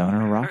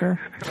 Stoner Rocker?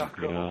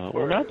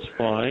 Well, that's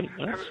fine.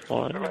 That's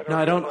fine. No,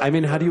 I don't. I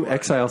mean, how do you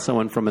exile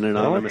someone from an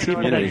anonymous Well,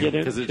 people that community? get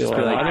Because it into just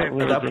be it, like, I don't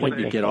really at that point,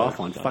 get you get into off it,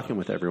 on so. fucking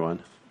with everyone.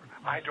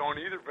 I don't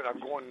either, but I'm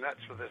going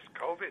nuts for this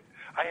COVID.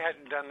 I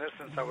hadn't done this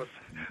since I was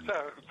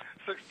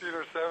 16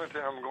 or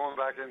 17. I'm going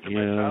back into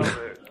my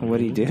childhood. What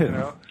do you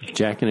do?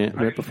 Jacking it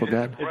right before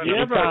bed? If you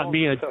ever got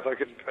me a... Stuff I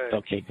couldn't pay.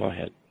 Okay, go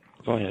ahead.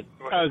 Go ahead.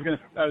 I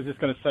was just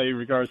going to say, in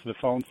regards to the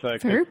phone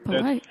sex, Very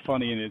that's polite.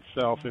 funny in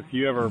itself. If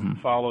you ever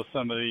follow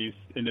some of these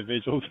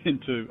individuals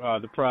into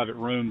the private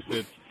rooms,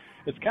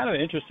 it's kind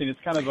of interesting. It's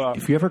kind of a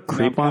If you ever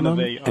creep on them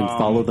and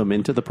follow them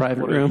into the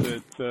private what room,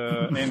 is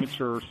it,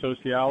 amateur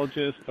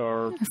sociologist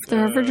or If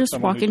they're ever just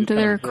someone walking who to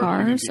just their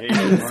kind of observes cars human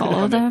and you behavior.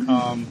 follow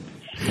them,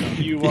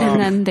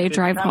 And then they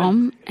drive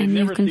home and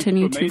you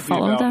continue to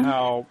follow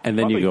them, and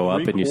then you go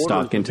up and you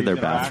stalk into their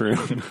bathroom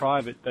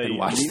and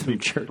watch them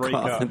jerk break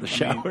off up. in the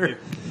shower.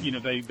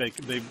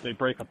 They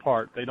break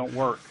apart. They don't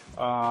work.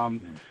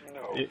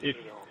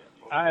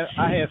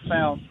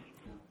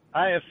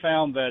 I have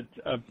found that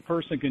a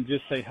person can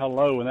just say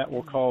hello, and that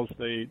will cause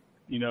the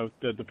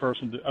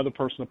other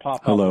person to pop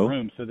out of Hello? the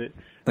room, so that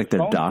Like their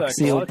phone dock sex,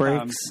 a seal lot of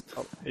times,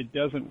 breaks? It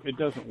doesn't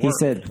work. He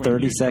said between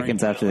 30 two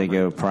seconds after they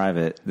go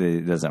private,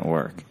 it doesn't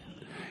work.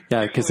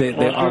 yeah, because they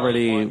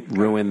already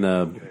ruin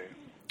the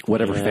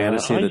whatever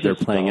fantasy I that they're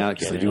just playing don't out.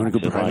 Because get you want to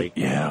go into, private? like,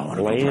 Yeah, I want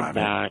to lay go it private.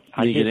 back.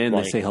 And you I get just, in, they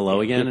like, say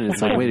hello again, and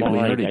it's like, wait, we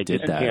already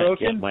did that.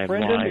 Get my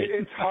mind.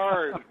 It's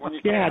hard when you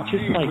Yeah, can't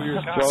just see like for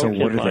yourself. So stroking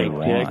what do they my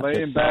want? dick to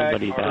Laying back,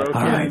 somebody that's stroking.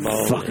 All right,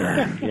 remote.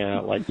 fucker. Yeah,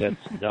 like that's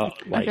no,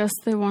 I like guess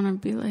they want to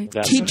be like,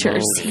 That's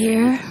 "Teachers no-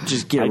 here."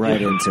 Just get I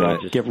right just- into I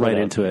it. just Get put right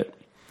a- into it.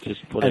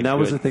 just put And a that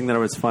was the good thing that I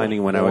was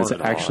finding when I was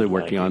warrant actually on,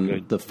 working like, on a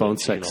good, the phone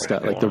sex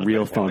stuff, like the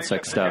real phone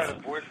sex stuff.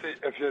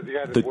 If you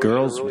the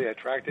girls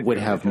would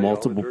have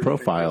multiple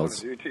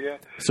profiles.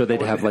 So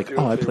they'd have like,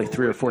 I play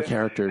 3 or 4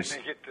 characters.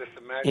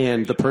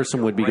 And the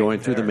person would be going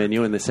through the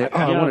menu and they say,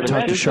 I want to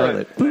talk to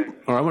Charlotte.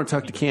 Or I want to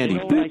talk to Candy.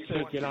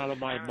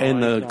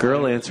 And the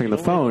girl answering the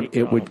phone,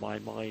 it would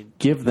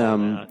give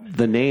them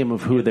the name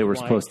of who they were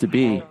supposed to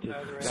be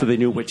so they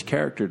knew which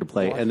character to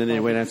play. And then they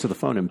would answer the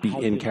phone and be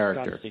in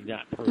character.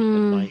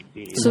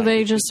 So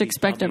they just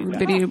expect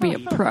everybody to be a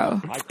pro.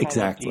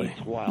 Exactly.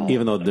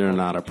 Even though they're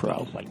not a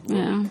pro.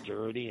 Yeah.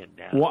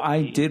 Well,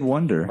 I did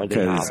wonder,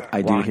 because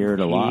I do hear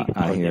it a lot.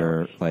 I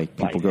hear, like,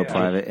 people go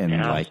private and,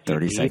 like,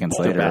 30 seconds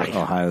later,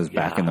 Ohio's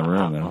back in the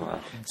room.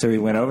 And so he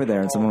went over there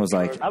and someone was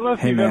like,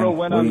 hey, man,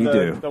 what do you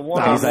do?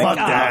 He's like,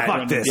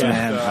 fuck this,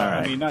 man. All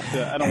right. I mean,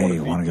 I don't hey,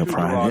 you want to go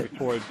private?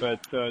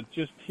 But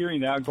just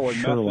hearing the outgoing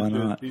sure, why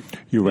messages. not?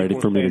 You ready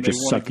for me to just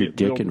suck your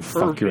dick and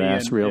fuck your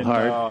ass real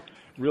hard?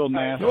 Real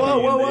nasty.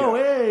 Whoa,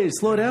 hey,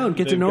 slow down.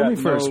 Get to know me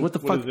first. What the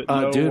fuck?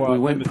 Dude, we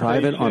went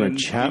private on a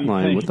chat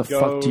line. What the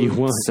fuck do you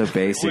want? So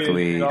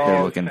basically,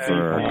 they're looking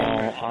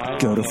for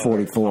go to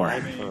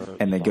 44.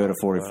 And they go to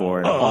 44,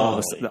 and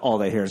all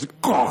they hear is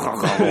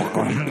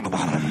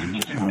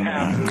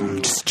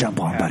just jump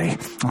on, buddy.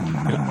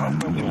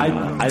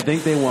 I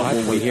think they want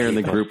what we hear in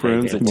the group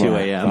rooms at 2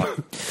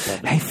 a.m.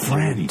 Hey,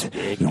 friend,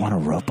 you want to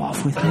rope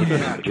off with me?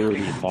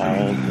 Dirty balls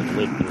and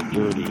lick the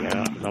dirty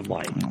out. And I'm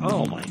like,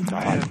 oh my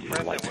God,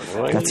 dude. Like,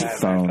 that's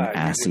phone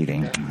ass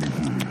eating.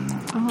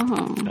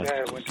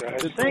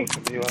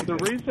 The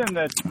reason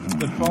that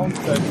the phone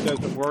sex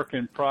doesn't work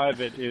in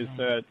private is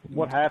that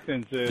what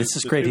happens is this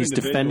is great. He's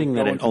defending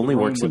that it only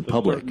works in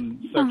public.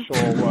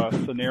 Sexual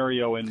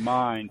scenario in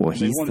mind. Well,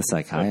 he's the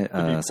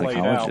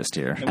psychologist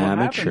here.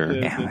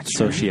 Amateur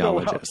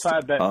sociologist.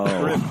 Outside that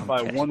script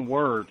by one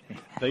word,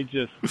 they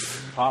just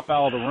pop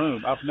out of the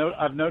room.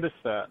 I've noticed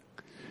that.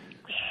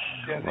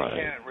 Yeah, they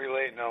can't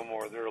relate no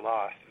more. They're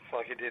lost. It's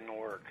like it didn't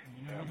work.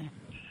 Yeah.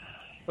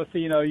 But see,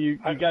 you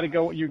got to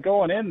go. You're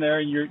going in there,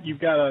 and you've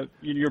got to.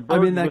 I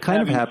mean, that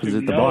kind of happens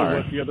at the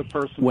bar.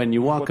 When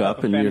you walk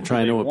up and you're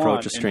trying to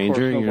approach a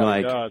stranger, and you're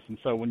like,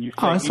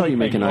 I saw you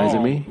making eyes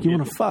at me. You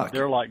want to fuck?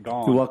 They're like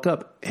gone. You walk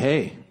up,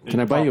 hey, can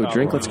I buy you a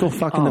drink? Let's go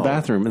fuck in the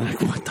bathroom. And like,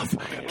 what the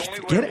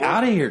fuck? Get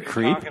out of here,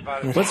 creep.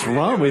 What's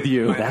wrong with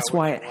you? That's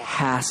why it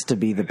has to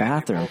be the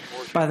bathroom.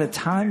 By the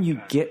time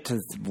you get to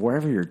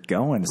wherever you're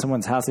going,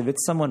 someone's house, if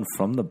it's someone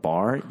from the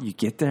bar, you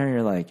get there and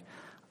you're like,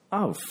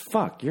 oh,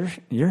 fuck,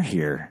 you're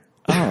here.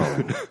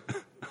 Oh,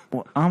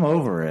 well, I'm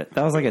over it.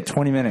 That was like a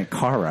 20-minute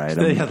car ride.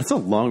 Yeah, that's a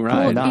long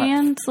ride. I'm not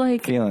and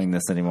like feeling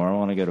this anymore. I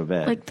want to go to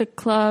bed. Like the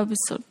club is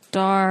so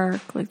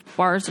dark. Like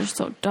bars are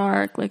so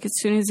dark. Like as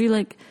soon as you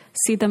like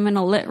see them in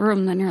a lit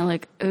room, then you're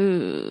like,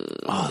 ooh.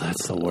 Oh,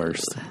 that's the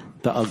worst.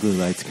 The ugly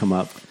lights come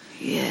up.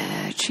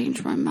 Yeah, I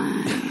changed my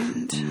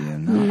mind.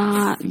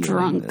 Not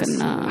drunk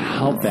enough.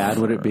 How bad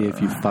would it be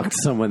if you fucked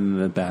someone in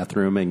the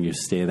bathroom and you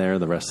stay there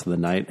the rest of the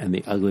night and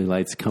the ugly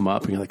lights come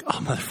up and you're like, oh,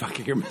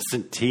 motherfucker, you're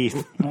missing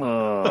teeth.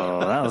 Oh,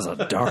 that was a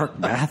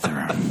dark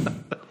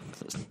bathroom.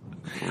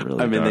 Really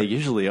dark. They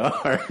usually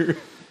are.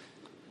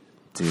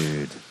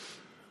 Dude.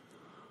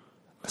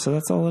 So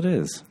that's all it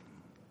is.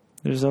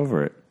 They're just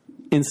over it.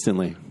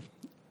 Instantly.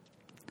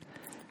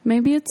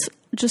 Maybe it's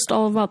just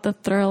all about the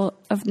thrill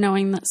of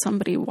knowing that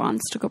somebody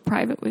wants to go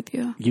private with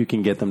you. You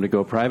can get them to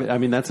go private. I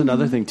mean, that's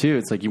another thing, too.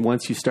 It's like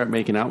once you start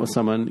making out with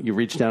someone, you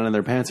reach down in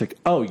their pants like,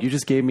 oh, you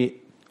just gave me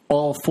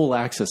all full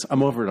access.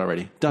 I'm over it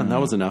already. Done. That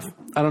was enough.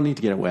 I don't need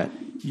to get it wet.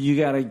 You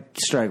got to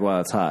strike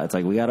while it's hot. It's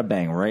like, we got to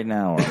bang right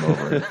now or I'm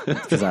over it.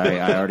 Because I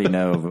already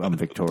know I'm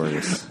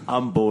victorious.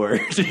 I'm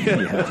bored.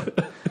 Yeah.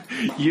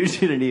 You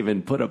didn't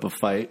even put up a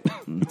fight.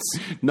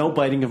 No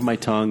biting of my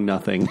tongue,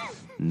 nothing.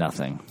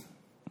 Nothing.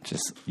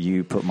 Just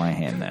you put my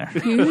hand there.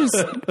 You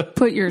just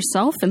put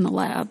yourself in the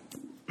lab.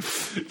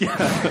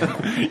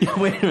 Yeah,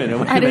 wait a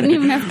minute. I didn't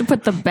even have to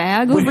put the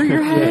bag over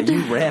your head. Yeah,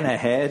 you ran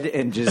ahead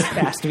and just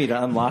asked me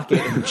to unlock it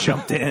and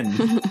jumped in.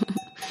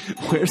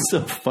 Where's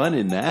the fun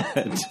in that?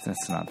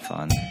 That's not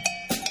fun.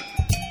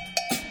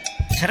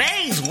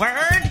 Today's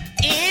word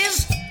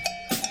is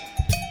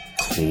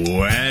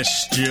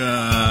question.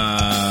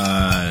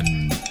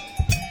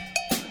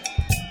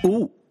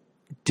 Ooh.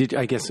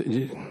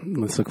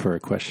 Let's look for a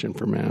question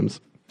for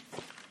Mams.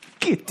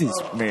 Get this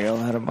mail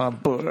out of my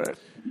butt.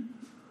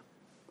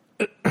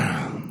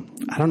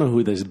 I don't know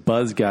who this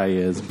Buzz guy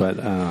is, but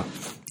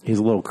he's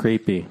a little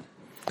creepy.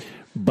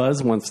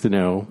 Buzz wants to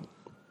know,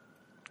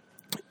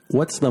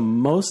 what's the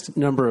most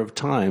number of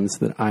times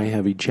that I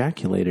have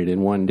ejaculated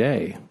in one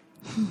day?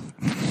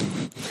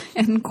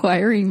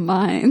 Inquiring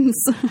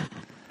minds.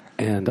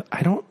 And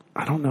I don't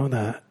know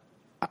that.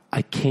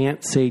 I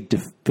can't say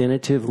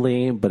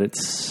definitively, but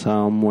it's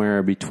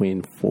somewhere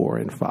between 4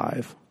 and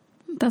 5.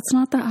 That's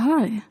not that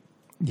high.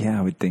 Yeah,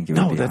 I would think it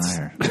would be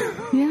higher.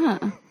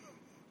 Yeah.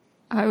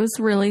 I was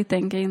really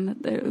thinking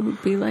that it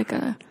would be like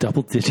a...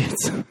 double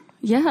digits.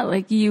 Yeah,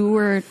 like you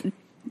were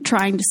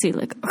trying to see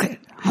like, okay,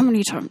 how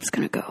many times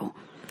can it go?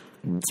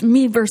 It's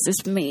me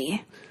versus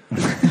me.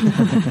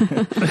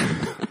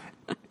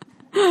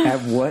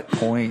 At what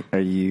point are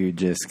you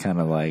just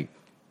kind of like,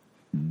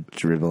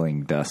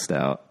 dribbling dust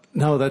out.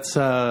 No, that's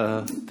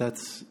the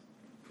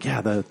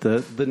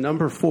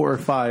number 4 or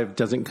 5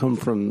 doesn't come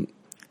from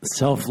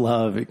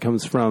self-love. It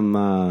comes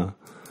from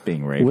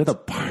being raped with a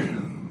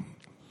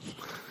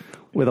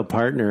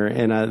partner.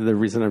 And the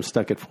reason I'm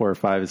stuck at 4 or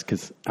 5 is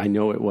because I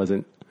know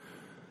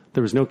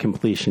there was no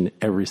completion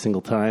every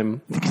single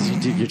time.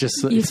 Because you're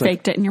just you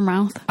faked it in your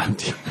mouth.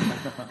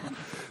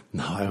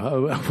 No,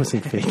 I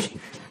wasn't faking.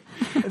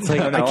 It's like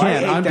No, I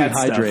can't. I'm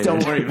dehydrated.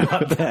 Don't worry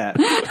about that.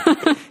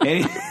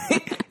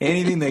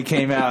 Anything that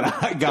came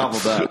out, I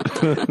gobbled up.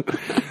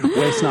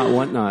 Waste not,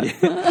 want not.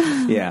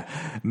 Yeah,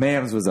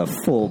 Mams was a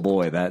full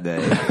boy that day.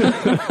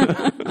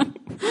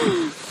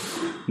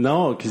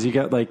 No, because you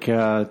got like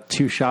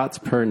 2 shots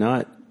per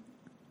nut.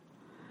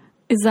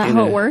 Is that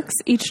how it works?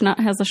 Each nut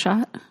has a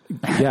shot?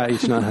 Yeah,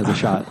 each nut has a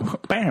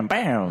shot. Bam,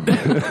 bam.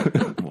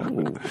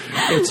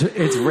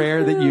 It's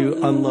rare that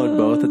you unload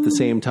both at the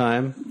same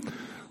time.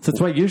 So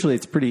that's why usually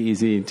it's pretty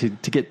easy to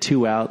get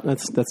 2 out.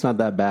 That's not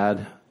that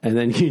bad. And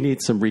then you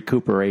need some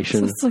recuperation.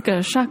 So it's like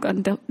a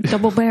shotgun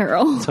double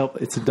barrel.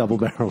 It's a double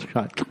barrel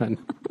shotgun.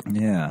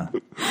 Yeah.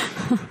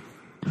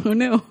 Who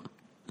knew?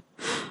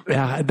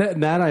 Yeah,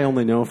 that I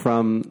only know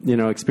from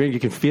experience. You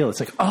can feel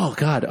it's like, oh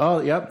God, oh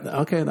yep,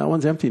 okay, that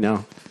one's empty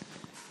now.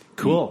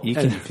 Cool. You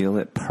can feel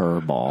it per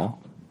ball.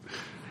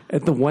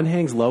 And the one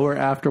hangs lower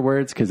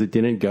afterwards because it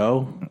didn't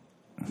go.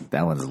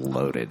 That one's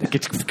loaded.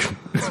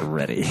 It's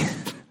ready.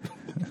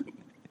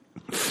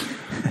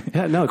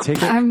 Yeah, no, take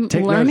it. I'm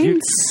take learning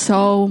notes.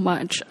 so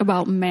much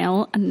about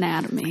male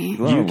anatomy.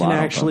 You can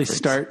actually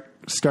start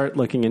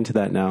looking into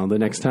that now. The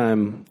next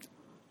time,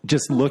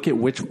 just look at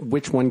which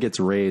one gets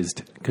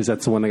raised because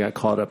that's the one that got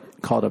called up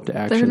to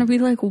action. They're going to be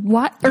like,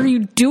 "What are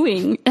you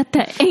doing at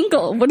that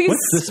angle? What are you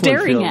What's this one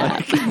staring feel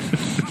at?"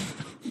 like?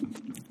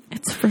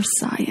 It's for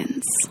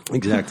science.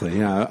 Exactly.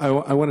 Yeah,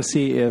 I want to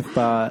see if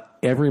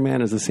every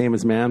man is the same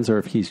as Mams or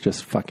if he's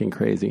just fucking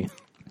crazy.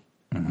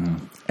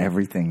 Mm-hmm.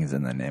 Everything is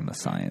in the name of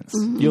science.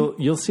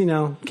 Mm-hmm. You'll see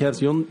now,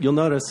 Kevs. You'll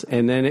notice,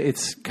 and then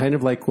it's kind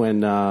of like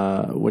when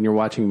you're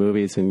watching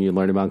movies and you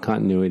learn about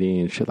continuity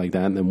and shit like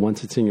that, and then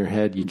once it's in your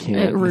head, you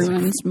can't. It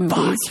ruins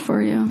movies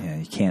for you. Yeah,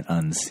 you can't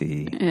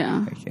unsee.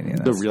 Yeah,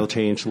 the real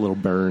change, the little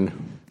burn.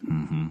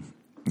 Mm-hmm.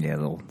 Yeah,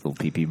 little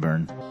pee-pee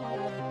burn.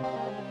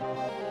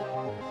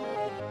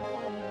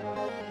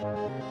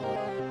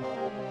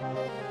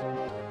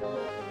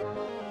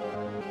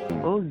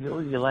 Oh,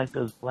 you like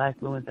those black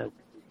women,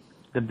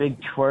 the big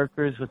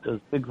twerkers with those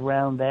big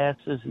round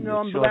asses? And No,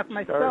 I'm short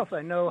black skirts? myself.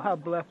 I know how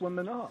black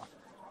women are.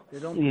 They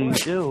don't You play.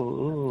 do?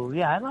 Ooh,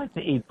 yeah, I like to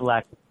eat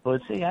black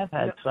pussy. I've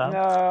had some.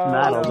 No,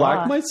 Not a Black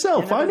lot.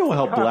 myself. You I know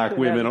how talk black to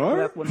women that are.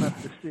 Black women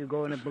have to see,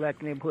 go in a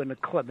black neighborhood in a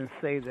club and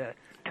say that.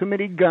 Too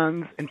many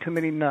guns and too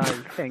many knives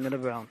hanging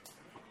around.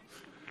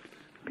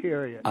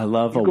 Period. I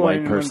love You a go white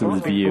in person's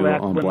and view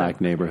black on women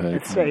black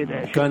neighborhoods. and say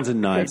that. Guns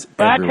and knives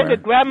I everywhere. had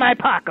to grab my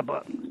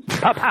pocketbook.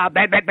 Pow, pow,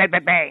 bang, bang, bang,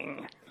 bang,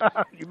 bang.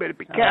 You better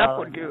be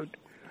careful, dude.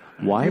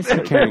 Why is he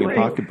carrying a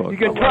pocketbook? You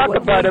can talk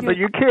about it, but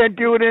you can't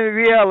do it in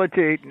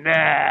reality.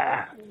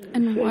 Nah.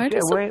 And why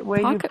does a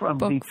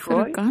pocketbook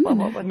fit a gun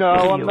in it? No,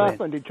 I'm not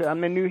from Detroit.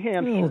 I'm in New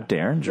Hampshire.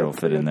 Derringer will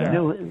fit in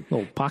there.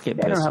 Little pocket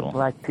They don't pistol. have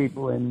black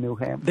people in New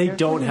Hampshire. They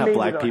don't have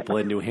black people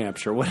in New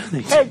Hampshire. What are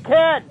they Hey, doing?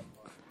 Ken!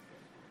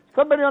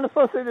 Somebody on the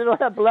phone said they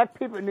don't have black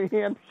people in New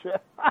Hampshire.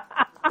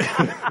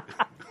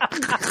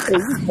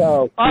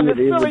 On the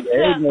silly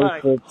chat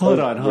line. Hold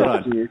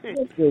on.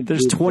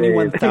 There's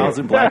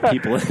 21,000 black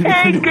people in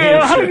Hey, New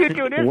Gail, how Hampshire. you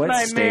do this, What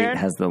my state man?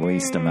 has the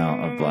least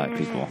amount of black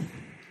people?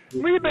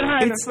 Where you been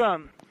hiding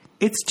from?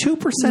 It's 2%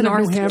 of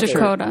North New Hampshire.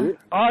 Dakota.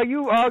 All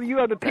you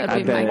other people.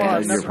 I bet you're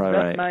probably That's my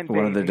right.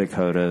 One of the baby.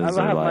 Dakotas I or love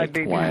my like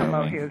baby come out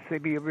Wyoming. here and say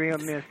be a real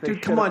man. Say,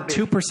 Dude, come on.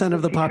 2%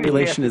 of the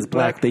population is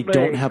black. They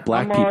don't have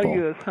black I'm all people.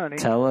 yours, honey.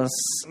 Tell us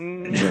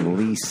the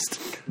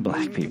least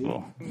black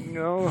people.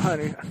 No,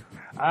 honey.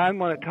 I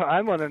want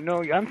to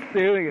know you. I'm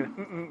serious.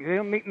 They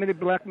don't make many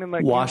black men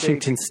like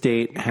Washington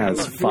State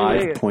has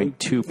 5.2%.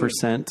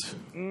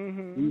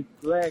 Mm-hmm.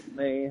 Black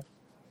man.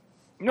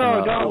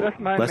 No, that's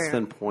my less man.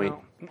 than 0.4.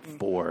 Less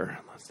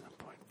than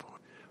 0.4.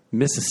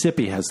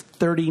 Mississippi has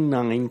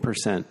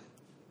 39%.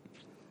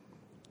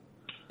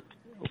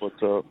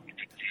 What's up?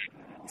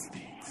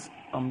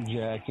 I'm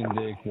Jack and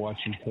Dick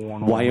watching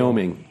porn.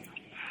 Wyoming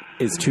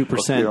is 2%.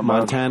 Okay,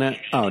 Montana,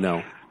 oh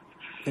no.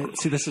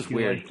 See, this is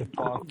weird.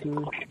 Oh,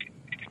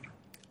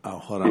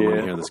 hold on. I want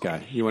to hear this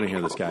guy. You want to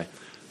hear this guy.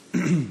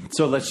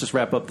 So let's just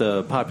wrap up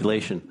the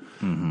population.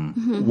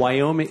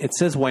 Wyoming, it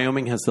says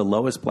Wyoming has the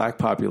lowest black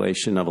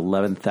population of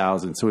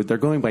 11,000. So they're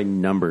going by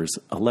numbers.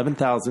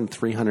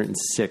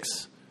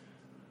 11,306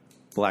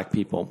 black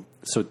people.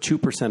 So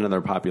 2% of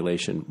their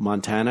population.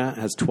 Montana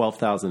has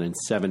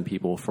 12,007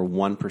 people for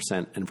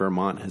 1%, and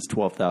Vermont has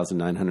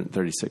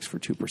 12,936 for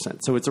 2%.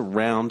 So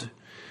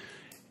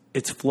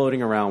it's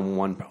floating around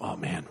 1. Oh,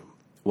 man.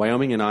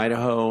 Wyoming and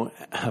Idaho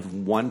have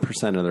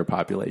 1% of their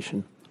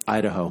population.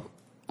 Idaho.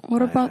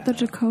 What about the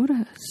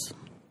Dakotas?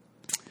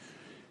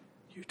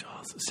 Utah.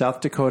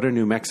 South Dakota,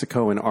 New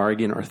Mexico, and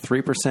Oregon are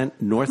 3%.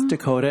 North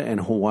Dakota and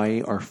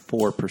Hawaii are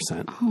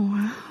 4%. Oh,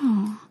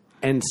 wow.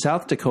 And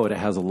South Dakota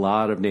has a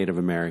lot of Native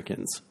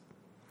Americans.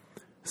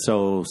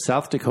 So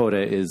South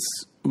Dakota is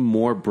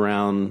more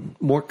brown,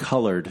 more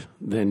colored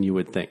than you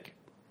would think.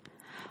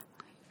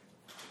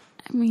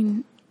 I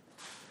mean...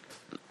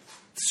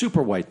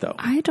 Super white, though.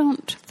 I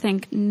don't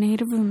think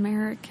Native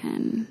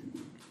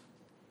American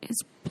is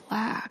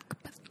black,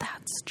 but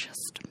that's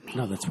just me.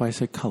 No, that's why I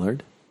said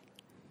colored.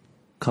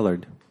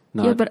 Colored.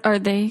 Not, yeah, but are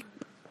they...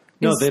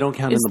 No, they don't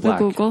count in the black.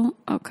 Google?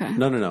 Okay.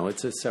 No.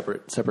 It's a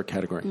separate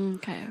category.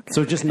 Okay.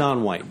 So just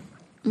non-white.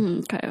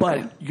 Okay.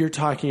 But you're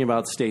talking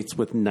about states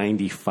with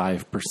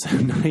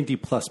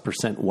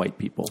 90+% white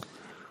people.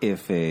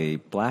 If a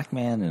black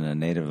man and a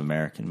Native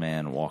American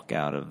man walk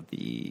out of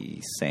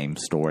the same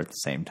store at the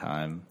same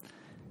time,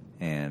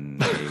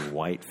 and a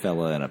white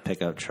fella in a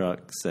pickup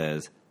truck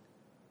says,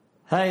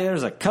 "Hey,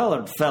 there's a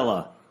colored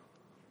fella,"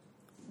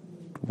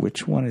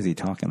 which one is he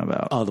talking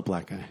about? Oh, the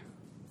black guy.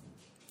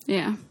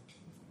 Yeah.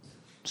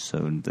 So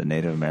the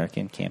Native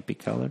American can't be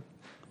colored?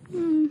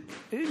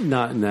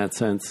 Not in that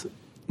sense.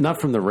 Not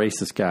from the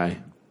racist guy.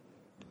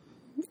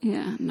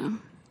 Yeah, no.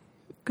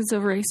 Because a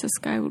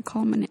racist guy would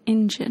call him an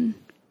Injun.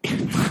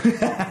 Can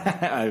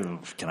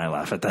I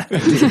laugh at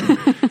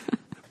that?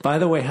 By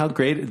the way, how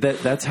great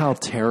that's how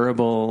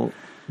terrible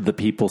the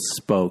people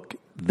spoke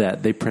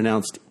that they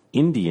pronounced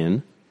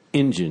Indian.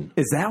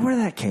 Is that where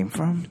that came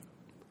from?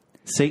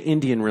 Say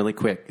Indian really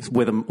quick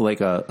with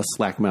a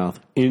slack mouth.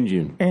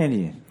 Indian.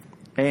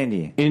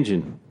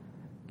 Indian.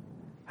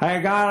 I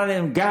got all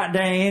them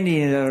goddamn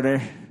Indians over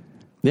there.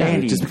 Yeah,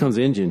 Indian. it just becomes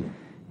Indian.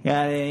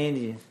 Got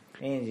an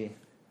Indian.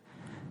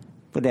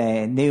 Put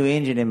that new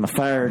engine in my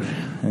Ford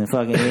and the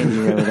fucking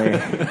engine over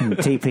there in the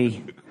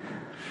TP.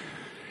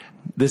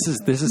 This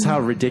is how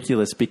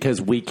ridiculous,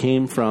 because we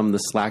came from the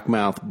slack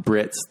mouth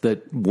Brits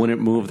that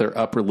wouldn't move their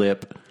upper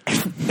lip.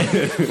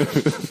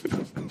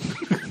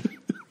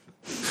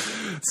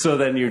 So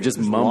then you just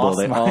mumble.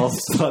 They all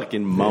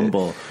fucking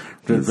mumble.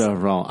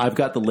 Wrong. I've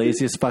got the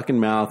laziest fucking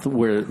mouth.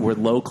 We're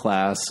low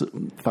class,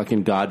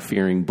 fucking God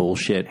fearing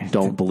bullshit.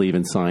 Don't believe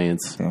in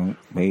science. Don't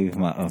move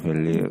my upper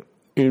lip.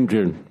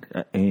 Engine.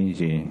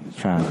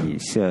 Trying to be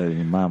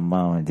southern. My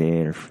mom and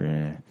dad are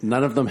friends.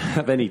 None of them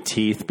have any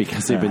teeth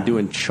because they've been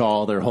doing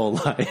chaw their whole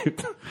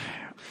life.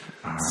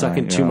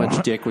 Sucking too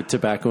much dick with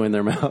tobacco in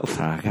their mouth.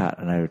 I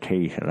got no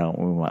teeth. I don't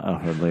move my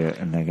upper lip,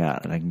 and they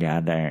got the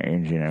goddamn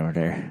engine over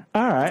there.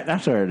 All right,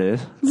 that's where it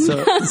is.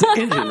 So it's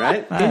engine,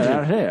 right?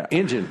 That's it.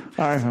 Engine.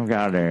 All right, some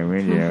goddamn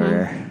engine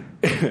over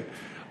there.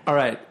 All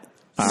right.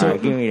 All So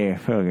right, give me the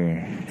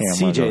fucking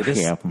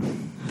CJ,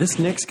 this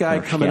next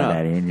guy coming up,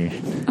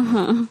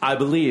 Uh-huh. I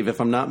believe,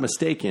 if I'm not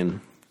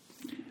mistaken,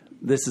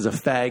 this is a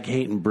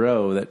fag-hating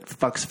bro that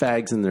fucks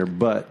fags in their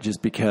butt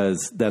just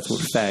because that's what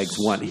fags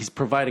want. He's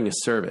providing a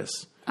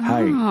service.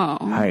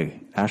 Hey,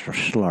 that's a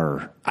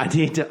slur. I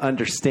need to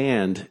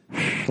understand.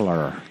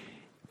 Slur.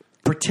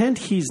 Pretend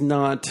he's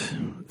not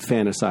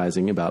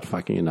fantasizing about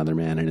fucking another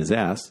man in his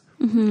ass.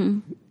 Mm-hmm.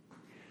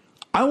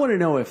 I want to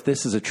know if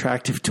this is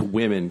attractive to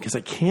women, because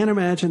I can't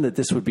imagine that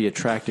this would be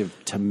attractive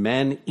to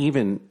men,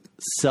 even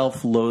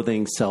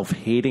self-loathing,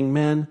 self-hating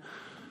men.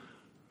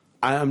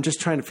 I'm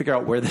just trying to figure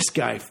out where this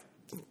guy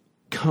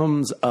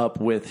comes up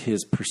with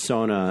his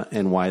persona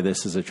and why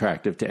this is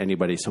attractive to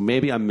anybody. So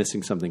maybe I'm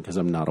missing something because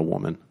I'm not a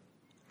woman.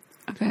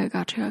 Okay, I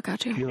got you.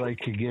 You like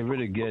to give it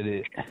or get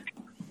it?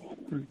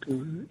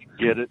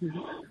 Get it.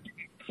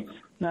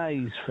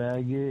 Nice,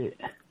 faggot.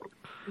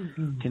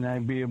 Can I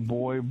be a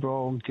boy,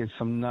 bro? Get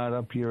some nut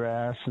up your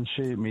ass and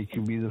shit? Make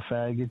you be the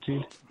faggot,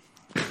 dude?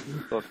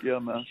 Fuck yeah,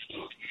 man.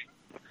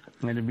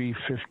 I'm going to be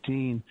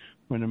 15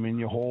 when I'm in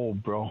your hole,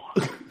 bro.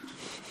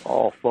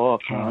 Oh,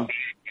 fuck, man.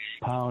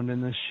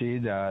 Pounding the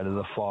shit out of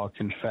the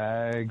fucking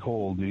fag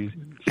hole, dude.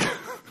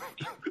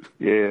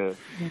 Yeah.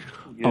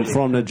 I'm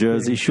from the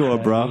Jersey Shore,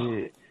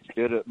 bro.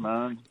 Get it,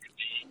 man.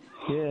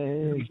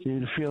 Yeah,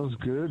 dude, it feels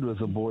good with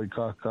a boy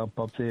cock up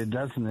there,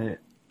 doesn't it?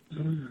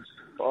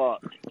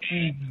 Fuck.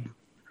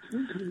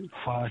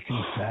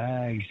 Fucking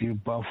fags,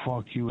 dude. But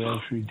fuck you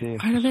every day.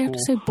 Why do they have to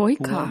say boy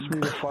Who cock? wants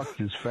me to fuck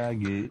this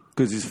faggot?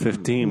 Because he's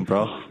 15,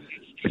 bro.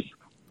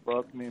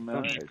 Fuck me,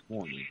 man.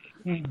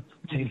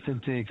 Take the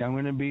dick. I'm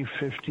going to be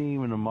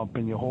 15 when I'm up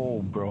in your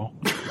hole, bro.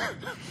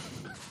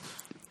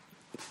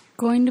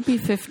 Going to be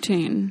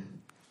 15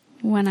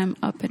 when I'm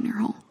up in your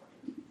hole.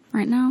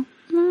 Right now?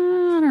 I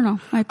don't know.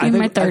 Might be in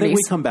my 30s. I think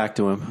we come back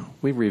to him.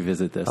 We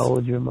revisit this. How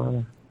old is your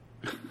mother?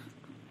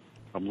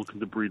 I'm looking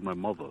to breed my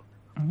mother.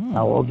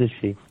 How old is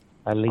she?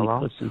 I leave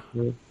pussy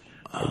too.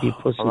 I leave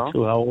pussy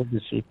too. How old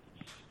is she?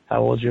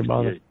 How old is your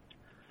mother?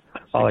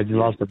 Oh, I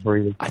lost the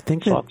breeding. I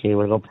think that... Okay,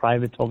 we'll go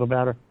private, talk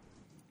about her.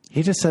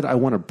 He just said, I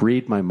want to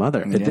breed my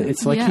mother. Yeah.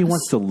 It's like he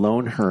wants to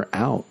loan her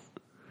out.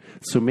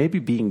 So maybe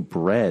being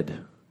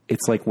bred,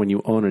 it's like when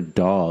you own a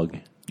dog.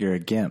 You're a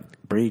gimp.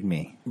 Breed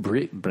me.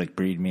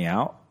 Breed me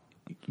out?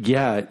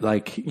 Yeah,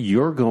 like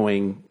you're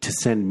going to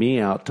send me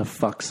out to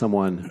fuck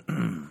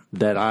someone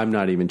that I'm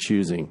not even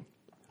choosing.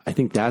 I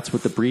think that's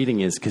what the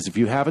breeding is. Because if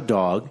you have a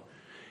dog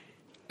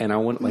and I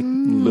want, like,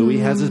 Louis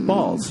has his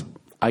balls.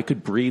 I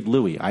could breed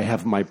Louis. I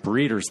have my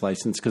breeder's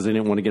license because I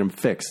didn't want to get him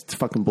fixed. It's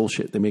fucking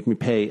bullshit. They make me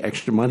pay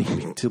extra money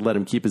to let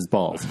him keep his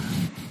balls.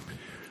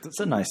 It's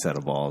a nice set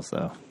of balls,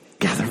 though.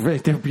 Yeah,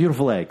 they're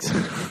beautiful eggs.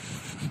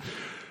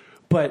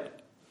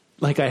 But,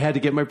 like, I had to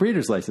get my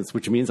breeder's license,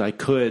 which means I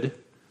could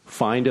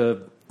find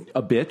a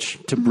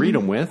bitch to breed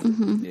them with.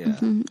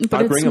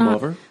 But I bring them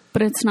over.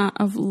 But it's not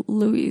of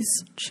Louis'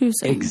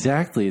 choosing.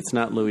 Exactly. It's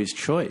not Louis'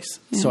 choice.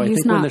 Yeah, so I he's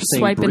think when not they're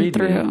saying swiping breed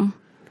through. me,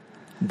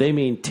 they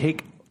mean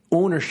take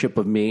ownership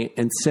of me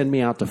and send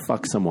me out to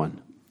fuck someone.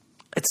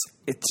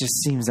 It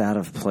just seems out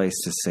of place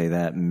to say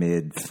that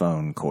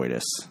mid-phone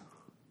coitus.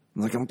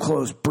 Like, I'm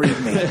close. Breed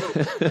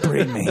me.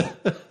 Breed me.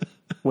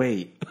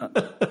 Wait.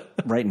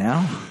 Right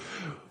now?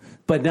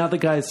 But now the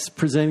guy's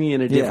presenting it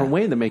in a different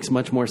way that makes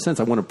much more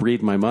sense. I want to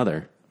breed my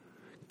mother.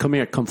 Come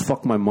here. Come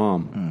fuck my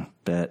mom.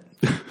 Bet.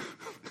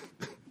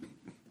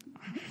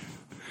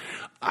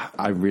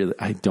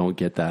 I don't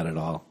get that at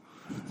all.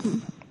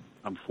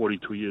 I'm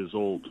 42 years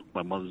old.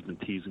 My mother's been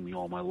teasing me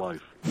all my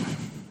life.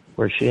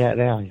 Where's she at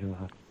now?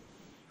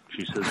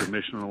 She says her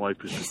mission in life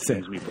is to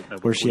tease me, but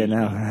never Where's she at please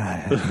now?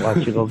 me. Why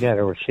don't you go get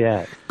her? Where's she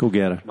at? Go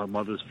get her. My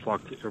mother's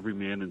fucked every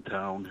man in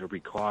town, every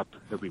cop,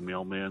 every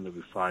mailman,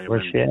 every fireman.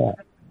 Where's she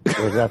at?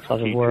 Where's that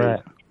fucking whore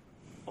at?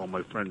 All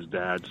my friends'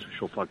 dads.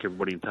 She'll fuck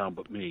everybody in town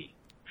but me.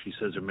 She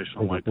says her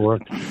mission in life is to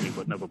tease me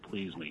but never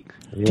please me.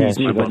 Tease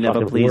me but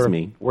never please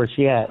me. Where's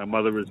she at? My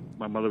mother is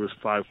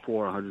 5'4",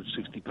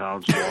 160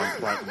 pounds, long,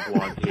 platinum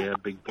blonde hair,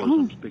 big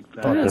bosoms, big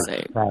fat That ass. is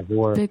a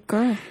big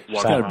girl.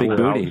 Walks got a around big the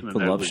booty. house in a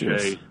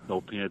Voluptuous. negligee,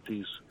 no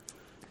panties.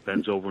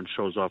 Bends over and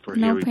shows off her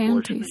No hairy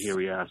portion, panties. the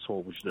hairy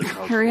asshole, which doesn't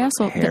help. Hairy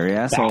asshole. Hairy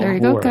asshole. There you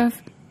go, Whore. Kev.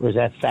 Where's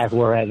that fat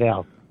whore at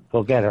now?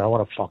 Go get her. I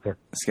want to fuck her.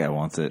 This guy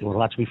wants it. You want to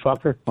watch me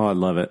fuck her? Oh, I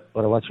love it.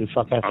 Want to watch me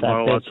fuck that I'm fat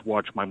not allowed bitch? to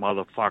watch my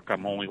mother fuck.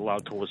 I'm only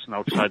allowed to listen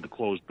outside the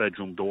closed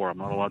bedroom door. I'm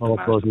not allowed to I'll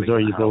close the masturbate door.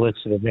 in You the go house.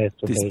 listen to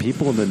masturbate. These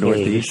people in the Yeah,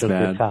 Northeast, you should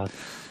man. get caught.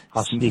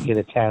 I'll sneak in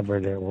a camera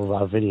there. We'll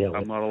have video.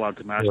 I'm not allowed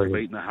to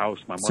masturbate in the house.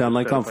 My mother Sound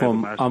like said I'm if I ever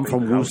from masturbate in the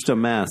house, Worcester,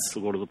 Mass.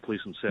 she'll go to the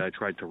police and say I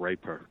tried to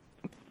rape her.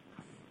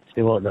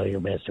 They won't know you're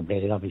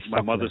masturbating. I'll be My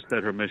fucking mother her.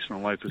 said her mission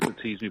in life is to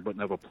tease me but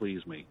never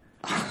please me.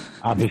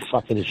 I'll be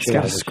fucking the He's shit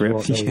got out a of her. She script.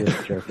 won't know you're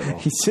a jerk at all.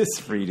 He's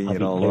just reading I'll it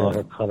be all tearing off.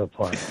 her cut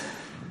apart.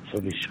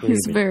 She'll be screaming.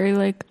 He's very,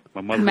 like, My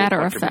mother matter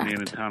will of fuck every man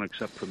in fact. town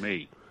except for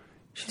me.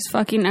 She's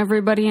fucking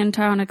everybody in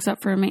town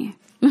except for me.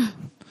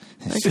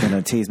 She's going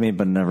to tease me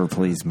but never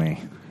please me.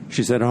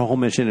 She said her whole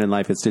mission in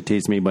life is to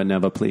tease me but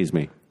never please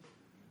me.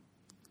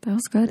 That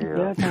was good.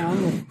 Yeah,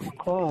 I'm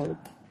close.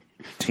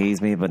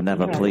 Tease me but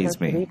never please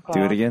me.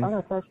 Do it again. I'm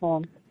the first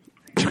one.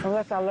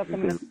 Unless I let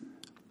them in.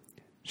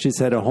 She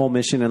said her whole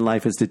mission in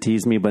life is to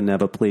tease me but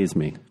never please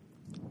me.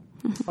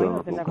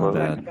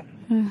 Bad.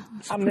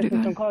 I'm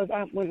missing some clothes.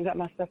 I went and got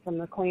my stuff from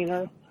the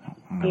cleaner.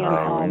 They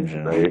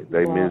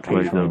Please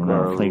please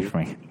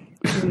me.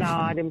 No,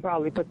 I didn't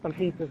probably put some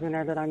pieces in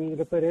there that I needed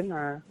to put in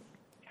there.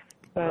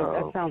 But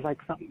that sounds like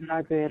something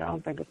I did. I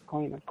don't think it's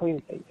cleaner. Cleaner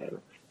thing too.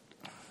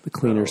 The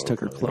cleaners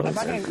took her clothes. If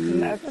I didn't-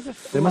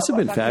 They must have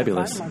been if I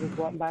didn't fabulous. find them, I just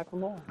went back for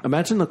more.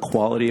 Imagine the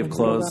quality of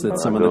clothes that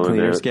some of the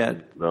cleaners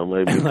get.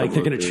 Like,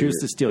 they're going to choose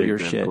to steal your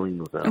shit.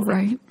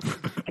 Right.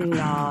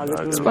 No,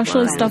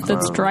 Especially stuff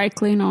that's dry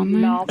clean only.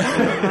 No,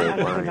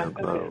 I'm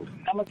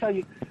gonna tell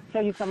you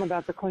something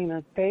about the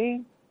cleaners.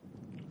 They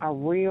are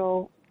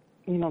real.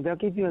 You know, they'll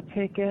give you a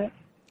ticket,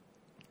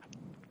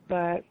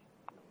 but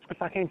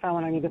if I can't find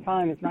what I need to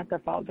find, it's not their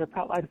fault.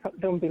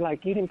 They'll be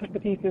like, "You didn't put the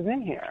pieces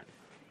in here."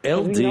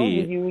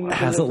 LD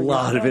has a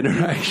lot of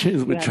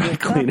interactions with dry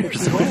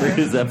cleaners over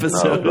his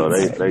episodes. No,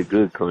 they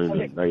good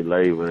cleaners. They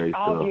label they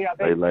stuff.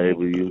 They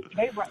label you.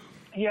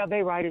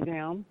 They write it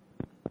down.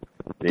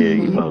 Yeah, you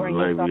Bring must your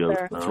label stuff your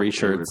there. stuff 3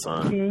 shirts.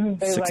 They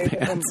Six label it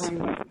pants.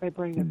 and they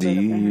bring it Do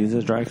to you the use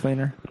a dry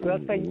cleaner? They'll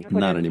say you put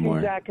Not in anymore.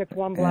 2 jackets,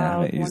 1 Yeah, I blouse,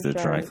 haven't used a 1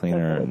 dry shirt.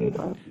 cleaner.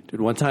 And,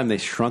 Dude, one time they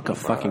shrunk a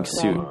fucking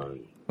suit.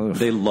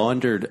 They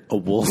laundered a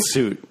wool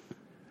suit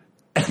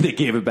and they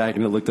gave it back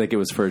and it looked like it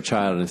was for a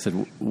child. And I said,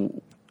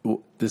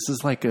 this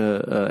is like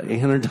a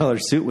 $800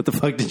 suit. What the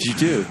fuck did you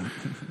do?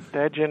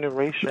 That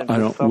generation I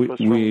don't. suffers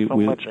from so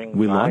much anxiety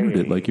We laundered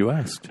it like you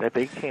asked. that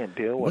they can't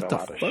deal with a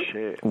lot of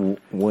shit. what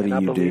do And I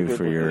you believe do it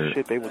for was the your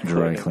shit they was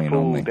dry putting in clean food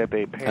only? that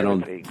they I parents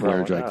don't ate wear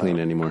growing dry up. clean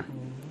anymore.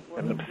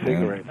 And them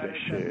cigarettes and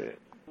shit.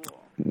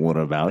 What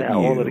about Now,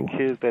 all of the you?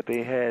 kids that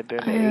they had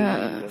during the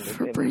 80s and the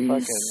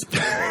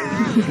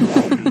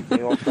fucking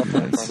they all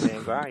suffering from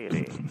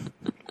anxiety.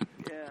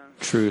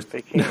 Truth.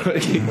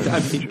 I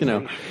mean, you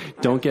know,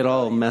 don't get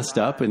all messed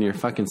up in your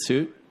fucking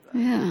suit.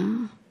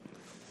 Yeah.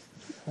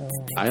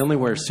 I only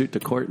wear a suit to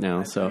court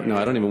now, so no,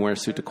 I don't even wear a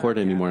suit to court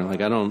anymore.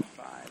 Like I don't.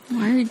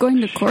 Why are you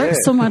going to court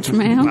so much,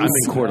 man? I'm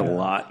in court a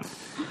lot.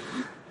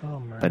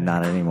 But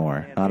not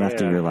anymore. Not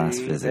after your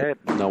last visit.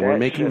 No, we're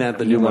making that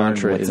the new You learned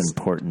mantra. what's Is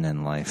important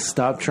in life.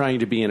 stop trying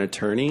to be an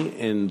attorney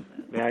and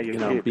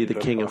be the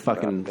king of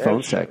fucking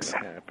phone sex.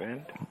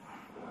 Happened.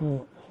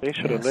 They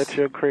should have let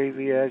your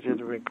crazy ass just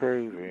been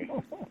crazy.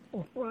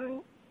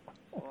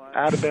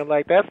 I'd have been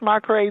like, that's my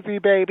crazy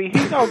baby.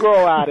 He gonna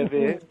grow out of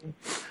it.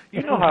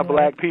 You know how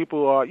black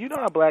people are. You know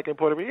how black and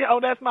Puerto Rican. Oh,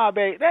 that's my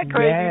baby. That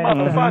crazy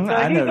motherfucker.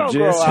 I He know gonna just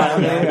grow how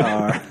out. they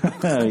are.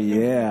 Oh,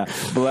 yeah.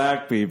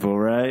 Black people,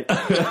 right?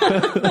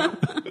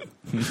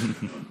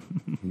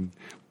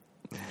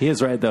 He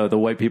is right, though. The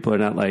white people are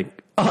not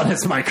like, oh,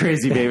 that's my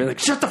crazy baby. Like,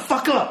 shut the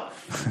fuck up.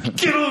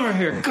 Get over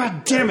here.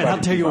 God damn it. How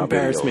dare you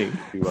embarrass me?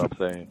 See what I'm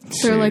saying?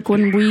 They're like,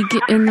 when we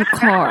get in the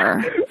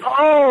car.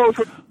 Oh,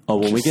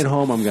 when we get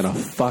home, I'm going to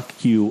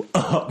fuck you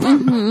up.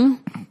 Mm-hmm.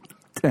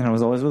 And I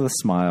was always with a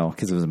smile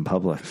because it was in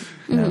public.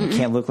 You know, it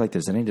can't look like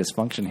there's any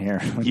dysfunction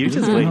here. Like, You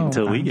just wait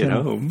until we I'm get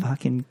gonna home.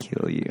 Fucking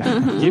kill you.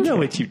 You know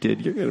what you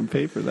did. You're going to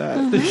pay for that.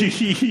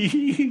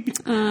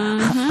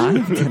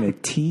 I'm going to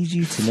tease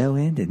you to no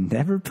end and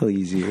never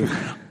please you.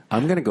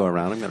 I'm going to go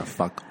around. I'm going to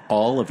fuck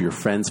all of your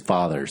friends'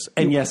 fathers.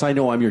 And yes, I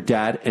know I'm your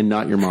dad and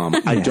not your mom.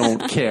 I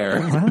don't care.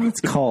 Well, let's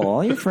call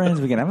all your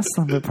friends. We can have a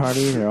slumber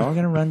party. They're all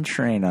going to run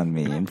train on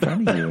me in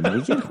front of you when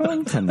we get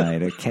home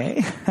tonight,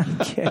 okay?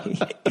 Okay.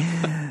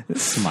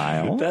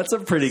 Smile. That's a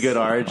pretty good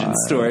origin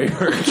story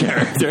for a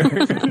character.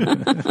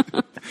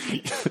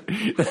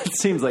 That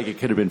seems like it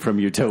could have been from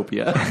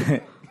Utopia.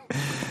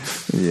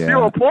 Yeah.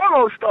 You're a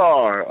porno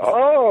star.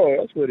 Oh,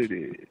 that's what it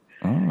is.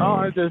 Oh,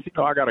 I just,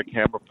 I got a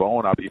camera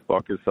phone. I'll be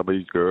fucking some of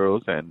these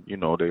girls, and,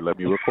 they let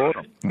me record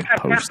them.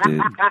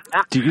 Posted.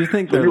 Do you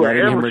think they're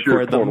letting him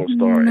record them? Porno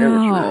star.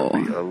 No.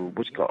 Amateur,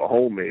 what you call a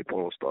homemade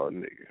porno star,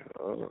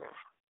 nigga.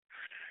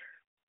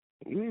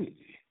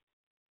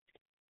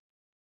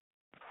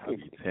 I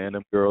be tearing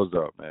them girls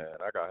up, man.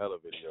 I got hella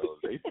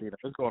videos. They seen them.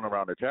 It's going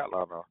around the chat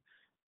line now.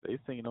 They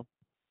seen them.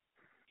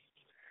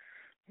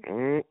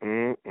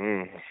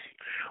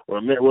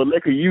 Well,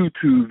 make a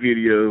YouTube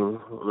video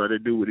like they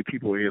do with the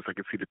people in, so I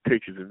can see the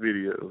pictures and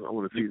videos. I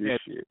want to see this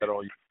shit. That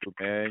on YouTube,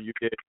 man. You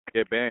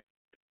get banned.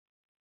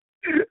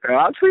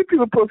 I've seen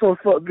people put some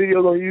fuck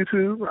videos on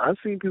YouTube. I've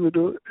seen people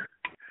do it.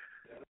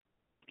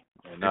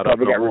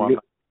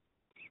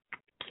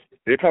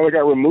 They probably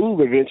got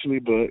removed eventually,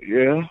 but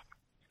yeah.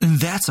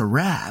 That's a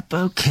wrap.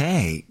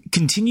 Okay.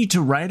 Continue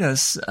to write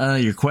us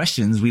your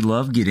questions. We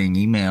love getting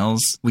emails.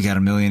 We got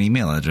 1 million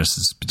email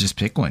addresses. Just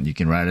pick one. You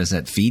can write us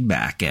at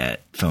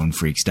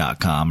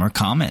feedback@phonefreaks.com or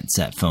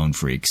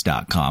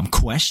comments@phonefreaks.com,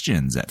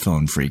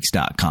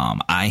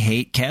 questions@phonefreaks.com. I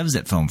hate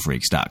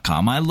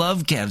Kevs@phonefreaks.com. I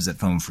love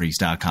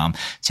Kevs@phonefreaks.com.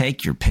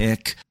 Take your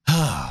pick.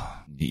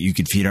 You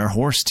could feed our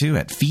horse too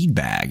at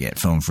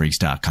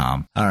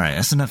feedback@phonefreaks.com. All right.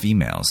 That's enough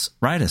emails.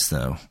 Write us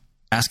though.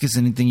 Ask us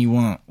anything you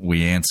want.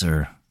 We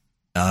answer.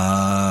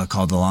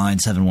 Call the line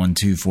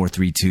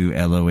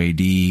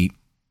 712-432-LOAD.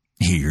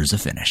 Here's a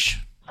finish.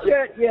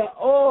 Yeah.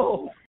 Oh.